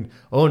slip in,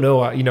 oh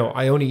no,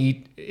 I only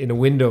eat in a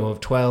window of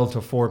 12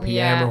 to 4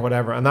 p.m. or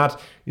whatever. And that,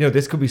 you know,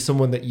 this could be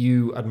someone that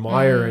you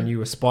admire and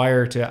you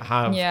aspire to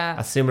have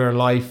a similar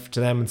life to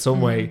them in some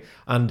way.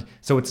 And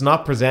so it's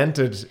not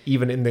presented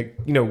even in the,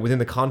 you know, within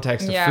the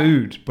context of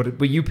food,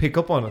 but you pick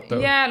up on it though.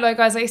 Yeah, like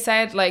as I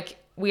said, like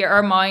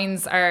our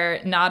minds are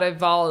not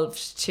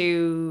evolved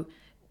to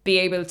be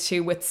able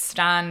to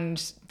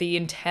withstand the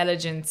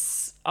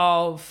intelligence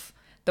of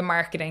the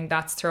marketing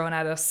that's thrown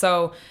at us.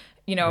 So,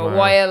 you know,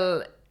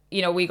 while,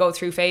 you know, we go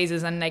through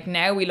phases, and like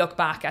now we look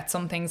back at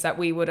some things that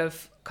we would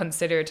have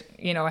considered,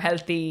 you know,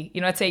 healthy,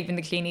 you know, I'd say even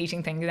the clean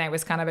eating thing now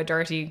is kind of a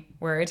dirty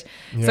word,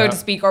 so to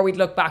speak, or we'd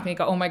look back and we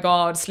go, oh my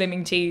God,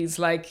 slimming teas,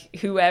 like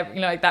whoever,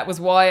 you know, like that was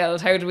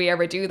wild. How did we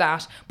ever do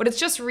that? But it's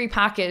just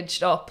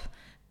repackaged up,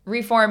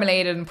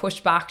 reformulated and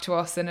pushed back to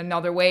us in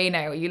another way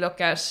now. You look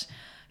at,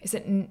 is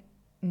it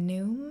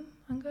Noom?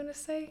 I'm going to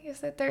say,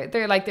 is it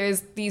they're like,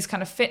 there's these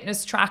kind of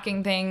fitness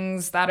tracking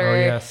things that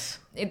are,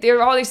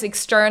 they're all these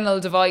external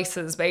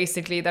devices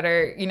basically that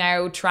are, you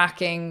know,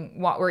 tracking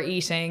what we're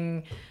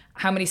eating,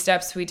 how many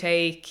steps we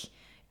take,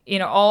 you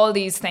know, all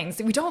these things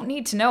that we don't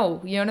need to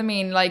know, you know what I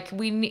mean? Like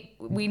we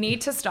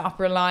need to stop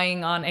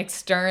relying on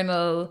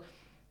external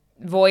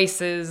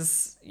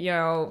voices, you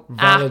know,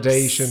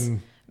 validation,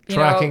 apps,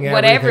 tracking, you know,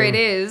 whatever everything.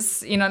 it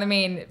is, you know what I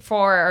mean,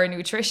 for our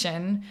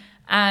nutrition,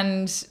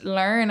 and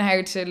learn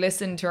how to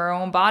listen to our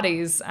own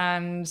bodies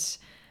and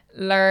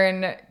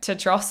learn to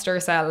trust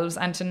ourselves,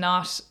 and to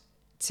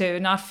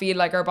not feel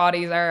like our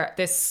bodies are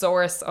this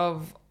source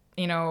of,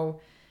 you know,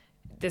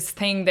 this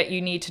thing that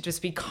you need to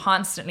just be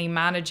constantly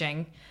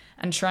managing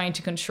and trying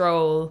to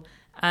control.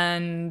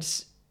 And,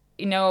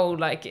 you know,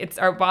 like it's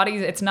our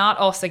bodies, it's not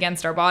us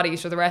against our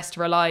bodies for the rest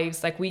of our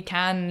lives. Like we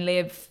can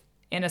live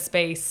in a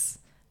space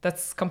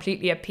that's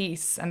completely at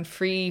peace and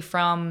free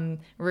from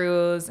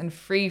rules and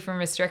free from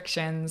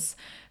restrictions.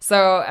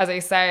 So as I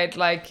said,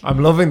 like, I'm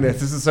loving this.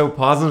 This is so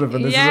positive,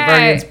 and this is a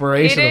very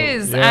inspirational. It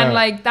is. Yeah. And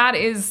like that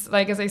is,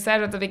 like, as I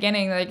said at the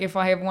beginning, like if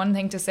I have one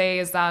thing to say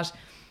is that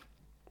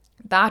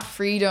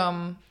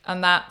freedom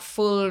and that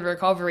full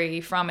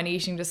recovery from an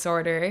eating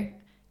disorder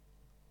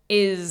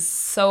is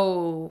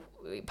so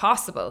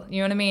possible. You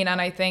know what I mean? And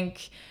I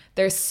think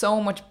there's so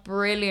much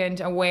brilliant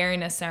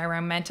awareness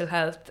around mental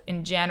health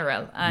in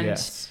general, and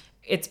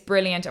it's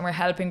brilliant, and we're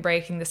helping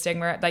breaking the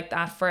stigma. Like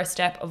that first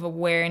step of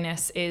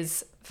awareness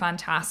is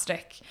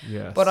fantastic.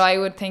 But I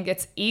would think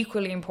it's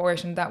equally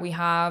important that we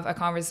have a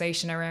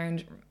conversation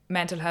around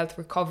mental health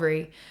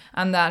recovery,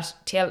 and that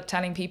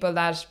telling people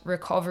that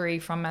recovery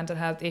from mental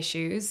health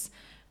issues,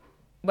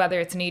 whether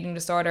it's an eating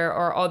disorder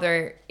or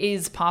other,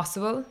 is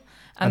possible.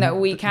 And that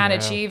we can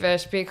achieve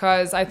it,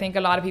 because I think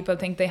a lot of people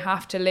think they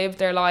have to live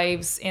their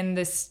lives in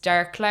this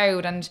dark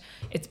cloud, and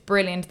it's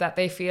brilliant that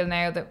they feel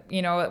now that,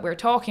 you know, we're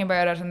talking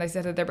about it, and they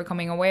said that they're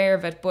becoming aware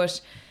of it. But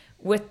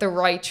with the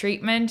right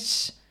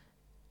treatment,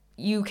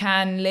 you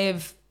can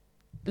live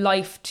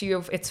life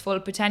to its full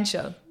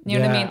potential. You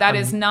know what I mean? That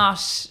is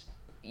not,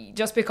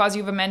 just because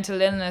you have a mental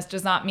illness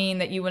does not mean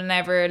that you will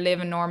never live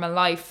a normal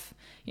life.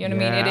 You know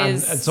what I mean? It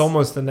is. It's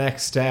almost the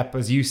next step.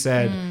 As you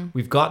said,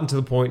 we've gotten to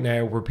the point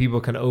now where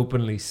people can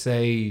openly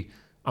say,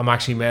 I'm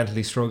actually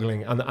mentally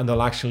struggling, and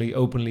they'll actually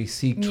openly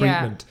seek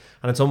treatment.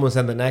 And it's almost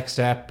then the next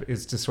step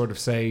is to sort of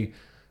say,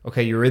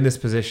 okay, you're in this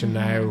position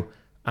now,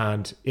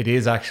 and it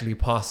is actually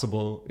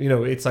possible. You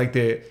know, it's like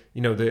the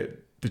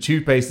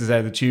toothpaste is out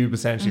of the tube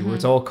essentially, where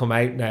it's all come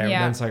out now. And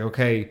then it's like,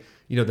 okay,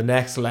 you know, the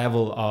next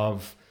level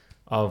of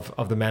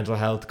the mental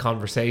health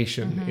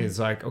conversation is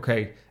like,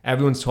 okay,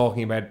 everyone's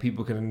talking about it,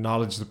 people can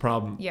acknowledge the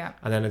problem,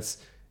 and then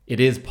it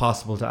is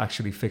possible to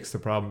actually fix the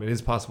problem. It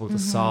is possible to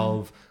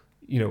solve,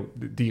 you know,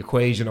 the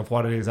equation of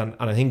what it is. And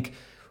I think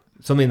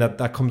something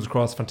that comes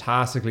across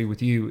fantastically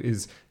with you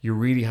is you're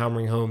really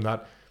hammering home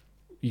that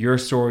your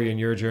story and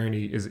your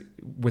journey is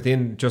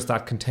within just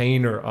that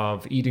container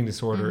of eating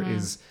disorder.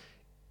 Is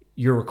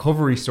your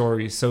recovery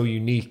story is so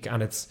unique,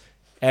 and it's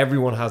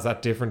everyone has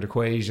that different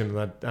equation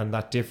and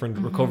that different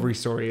recovery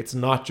story. It's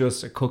not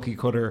just a cookie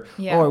cutter.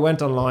 Yeah. Oh, I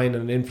went online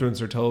and an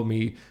influencer told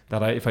me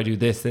that if I do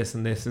this,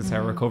 and this is how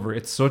I recover.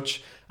 It's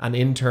such an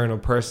internal,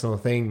 personal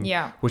thing,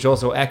 which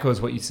also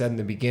echoes what you said in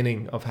the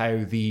beginning of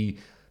how the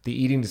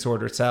eating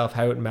disorder itself,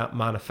 how it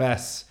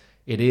manifests.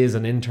 It is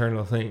an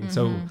internal thing.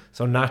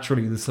 So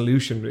naturally the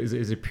solution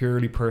is a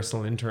purely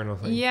personal, internal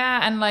thing.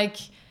 Yeah, and like,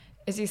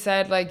 as you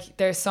said, like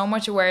there's so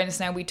much awareness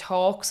now. We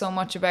talk so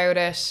much about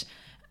it,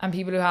 and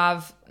people who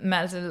have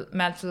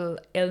mental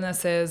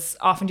illnesses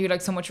often do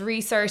like so much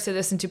research. They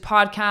listen to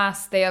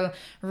podcasts, they'll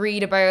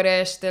read about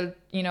it, they'll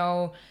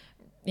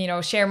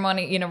share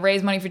money,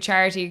 raise money for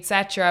charity,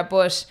 etc.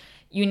 But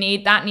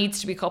that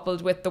needs to be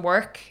coupled with the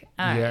work.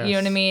 Yes. You know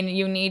what I mean?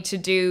 You need to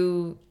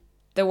do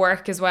the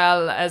work as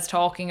well as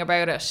talking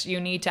about it. You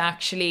need to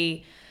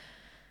actually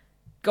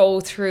go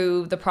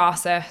through the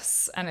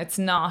process, and it's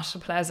not a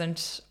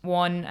pleasant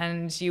one,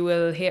 and you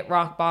will hit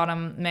rock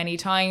bottom many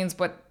times,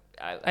 but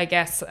I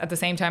guess at the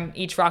same time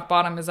each rock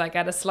bottom is like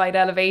at a slight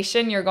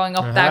elevation. You're going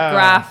up that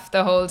graph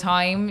the whole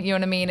time, you know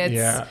what I mean?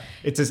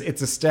 It's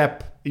a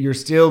step. You're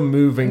still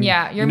moving.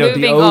 You're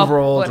moving the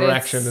overall up,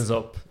 direction is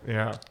up.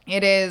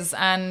 It is,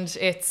 and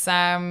it's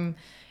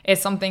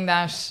something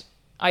that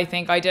I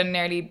think I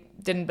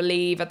didn't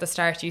believe at the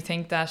start. You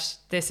think that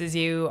this is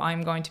you,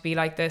 I'm going to be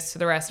like this for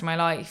the rest of my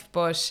life,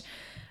 but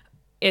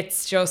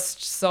it's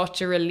just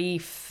such a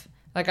relief.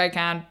 Like, I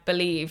can't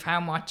believe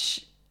how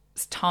much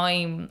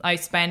time I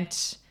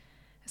spent,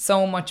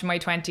 so much in my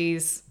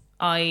 20s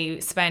I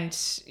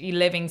spent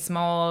living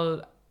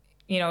small,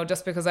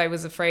 just because I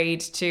was afraid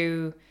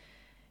to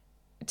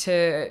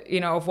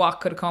of what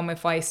could come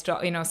if I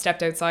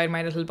stepped outside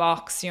my little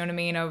box, you know what I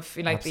mean, of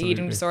like Absolutely. The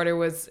eating disorder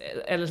was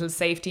a little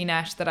safety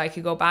net that I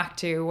could go back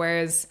to,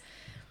 whereas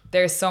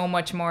there's so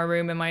much more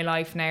room in my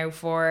life now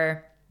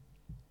for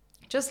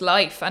just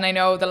life. And I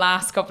know the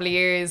last couple of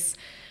years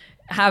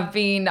have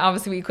been,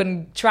 obviously we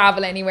couldn't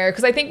travel anywhere,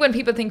 because I think when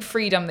people think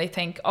freedom, they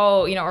think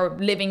or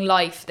living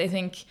life, they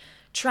think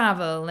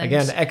travel and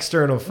again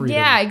external freedom.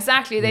 Yeah,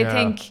 exactly. They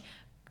think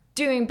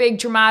doing big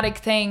dramatic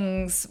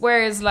things,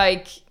 whereas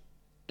like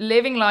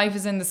living life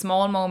is in the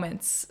small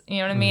moments, you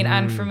know what I mean?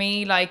 And for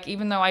me, like,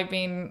 even though I've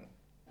been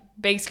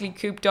basically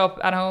cooped up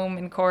at home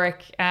in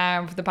Cork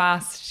for the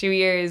past 2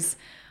 years,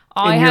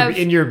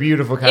 in your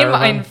beautiful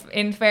caravan.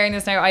 In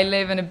fairness, now I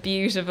live in a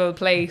beautiful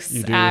place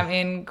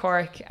in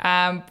Cork,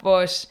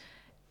 but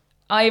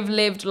I've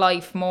lived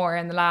life more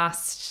in the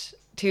last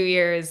 2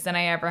 years than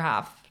I ever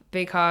have,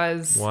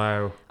 because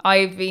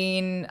I've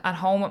been at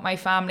home with my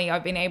family.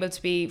 I've been able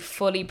to be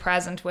fully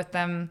present with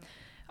them.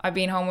 I've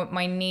been home with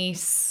my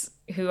niece,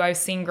 who I've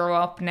seen grow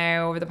up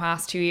now over the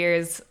past 2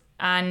 years,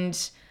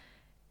 and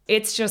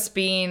it's just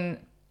been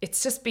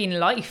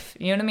life,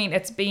 you know what I mean?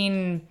 It's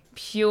been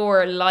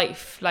pure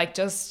life, like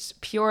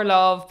just pure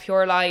love,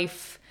 pure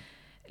life,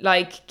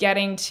 like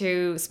getting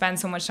to spend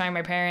so much time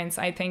with my parents.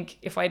 I think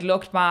if I'd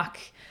looked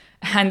back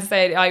and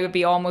said I would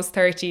be almost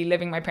 30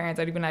 living with my parents,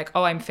 I'd have been like,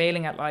 oh, I'm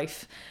failing at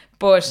life.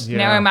 But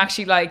now I'm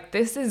actually like,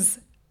 this is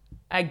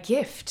a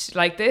gift.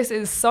 Like, this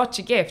is such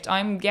a gift.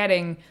 I'm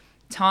getting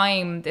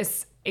time,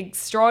 this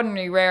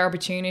extraordinary rare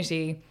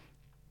opportunity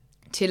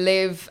to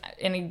live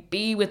and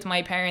be with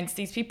my parents,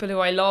 these people who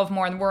I love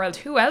more in the world.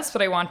 Who else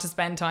would I want to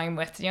spend time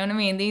with? You know what I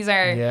mean? These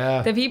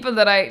are the people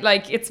that I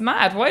like. It's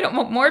mad. Why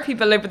don't more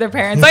people live with their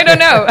parents? I don't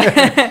know.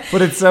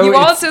 But it's so. You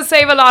also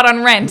save a lot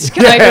on rent.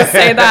 Can I just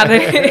say that?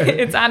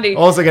 It's handy.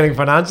 Also getting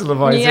financial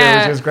advice here,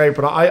 which is great.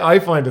 But I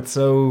find it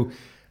so.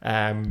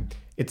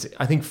 It's,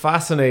 I think,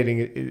 fascinating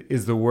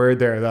is the word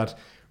there, that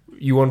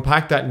you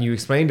unpack that and you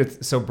explained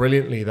it so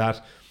brilliantly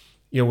that,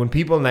 when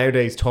people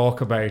nowadays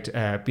talk about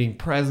being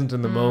present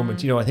in the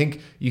moment, I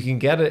think you can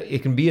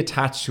it can be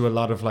attached to a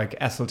lot of like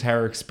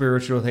esoteric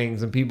spiritual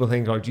things, and people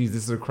think, oh geez,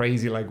 this is a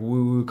crazy like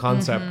woo-woo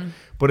concept.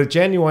 But it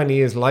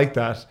genuinely is like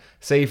that.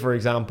 Say, for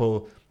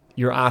example,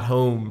 you're at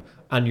home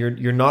and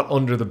you're not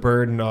under the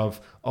burden of,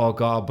 oh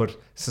God, but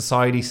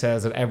society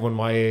says that everyone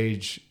my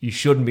age, you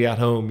shouldn't be at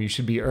home. You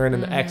should be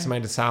earning X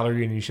amount of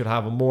salary, and you should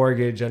have a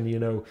mortgage, and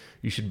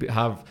you should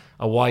have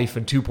a wife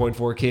and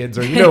 2.4 kids,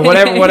 or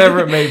whatever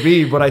it may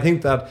be. But I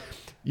think that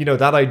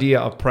that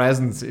idea of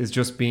presence is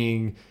just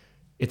being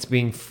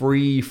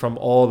free from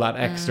all that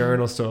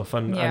external stuff,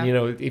 and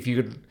if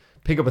you could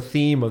pick up a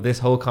theme of this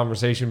whole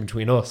conversation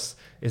between us,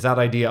 is that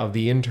idea of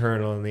the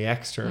internal and the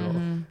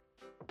external.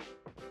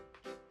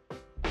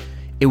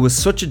 It was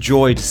such a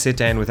joy to sit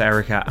down with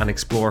Erica and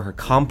explore her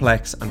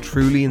complex and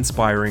truly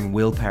inspiring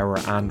willpower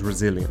and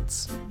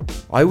resilience.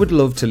 I would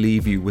love to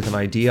leave you with an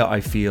idea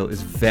I feel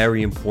is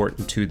very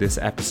important to this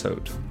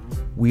episode.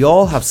 We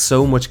all have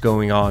so much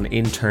going on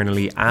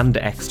internally and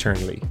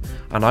externally,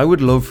 and I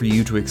would love for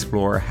you to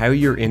explore how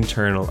your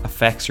internal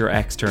affects your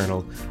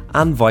external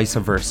and vice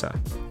versa.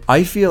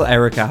 I feel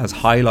Erica has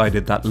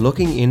highlighted that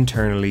looking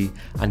internally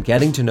and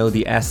getting to know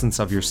the essence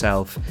of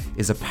yourself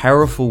is a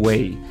powerful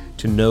way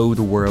to know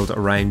the world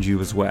around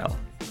you as well.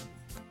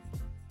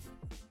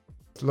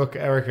 Look,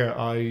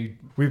 Erica,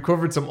 we've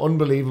covered some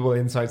unbelievable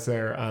insights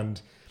there,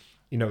 and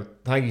you know,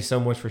 thank you so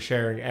much for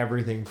sharing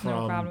everything No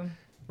from problem.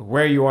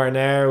 where you are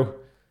now,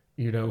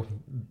 you know,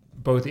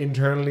 both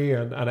internally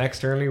and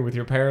externally with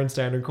your parents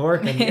down in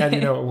Cork, and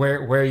you know,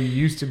 where you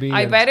used to be.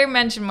 I better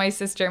mention my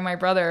sister and my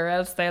brother, or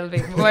else they'll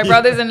be. My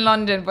brother's in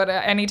London, but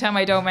anytime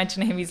I don't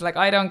mention him, he's like,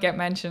 I don't get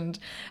mentioned.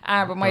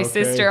 But my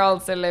sister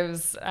also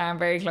lives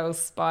very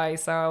close by,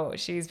 so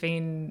she's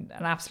been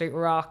an absolute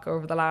rock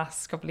over the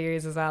last couple of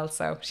years as well.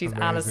 So she's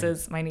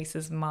Alice's, my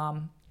niece's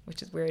mom,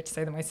 which is weird to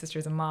say that my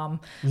sister's a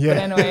mom. Yeah.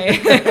 But anyway.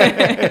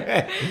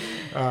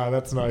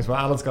 That's nice. Well,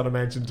 Alice got a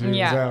mention too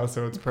as well,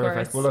 so it's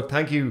perfect. Well, look,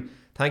 thank you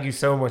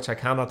so much. I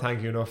cannot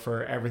thank you enough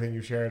for everything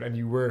you shared, and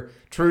you were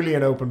truly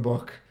an open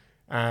book.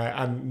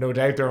 And no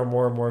doubt there are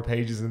more and more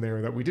pages in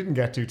there that we didn't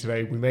get to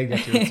today. We may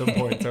get to at some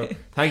point. So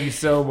thank you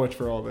so much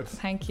for all this.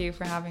 Thank you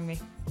for having me.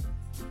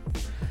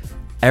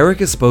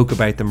 Erica spoke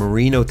about the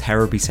Merino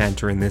Therapy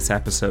Centre in this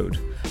episode,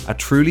 a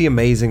truly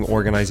amazing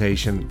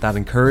organisation that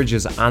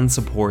encourages and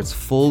supports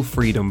full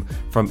freedom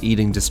from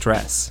eating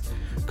distress.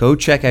 Go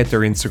check out their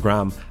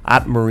Instagram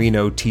at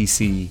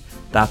MerinoTC,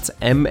 that's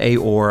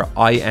MAORINOTC,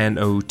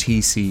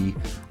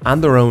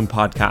 and their own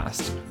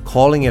podcast,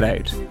 Calling It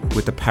Out,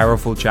 with the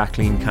powerful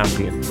Jacqueline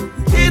Campion.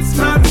 It's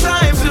my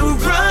time to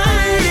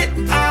ride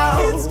it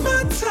out. It's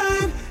my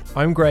time.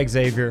 I'm Greg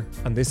Xavier,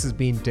 and this has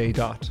been Day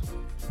Dot,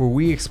 where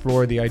we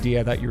explore the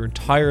idea that your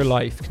entire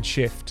life can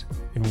shift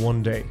in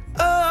one day.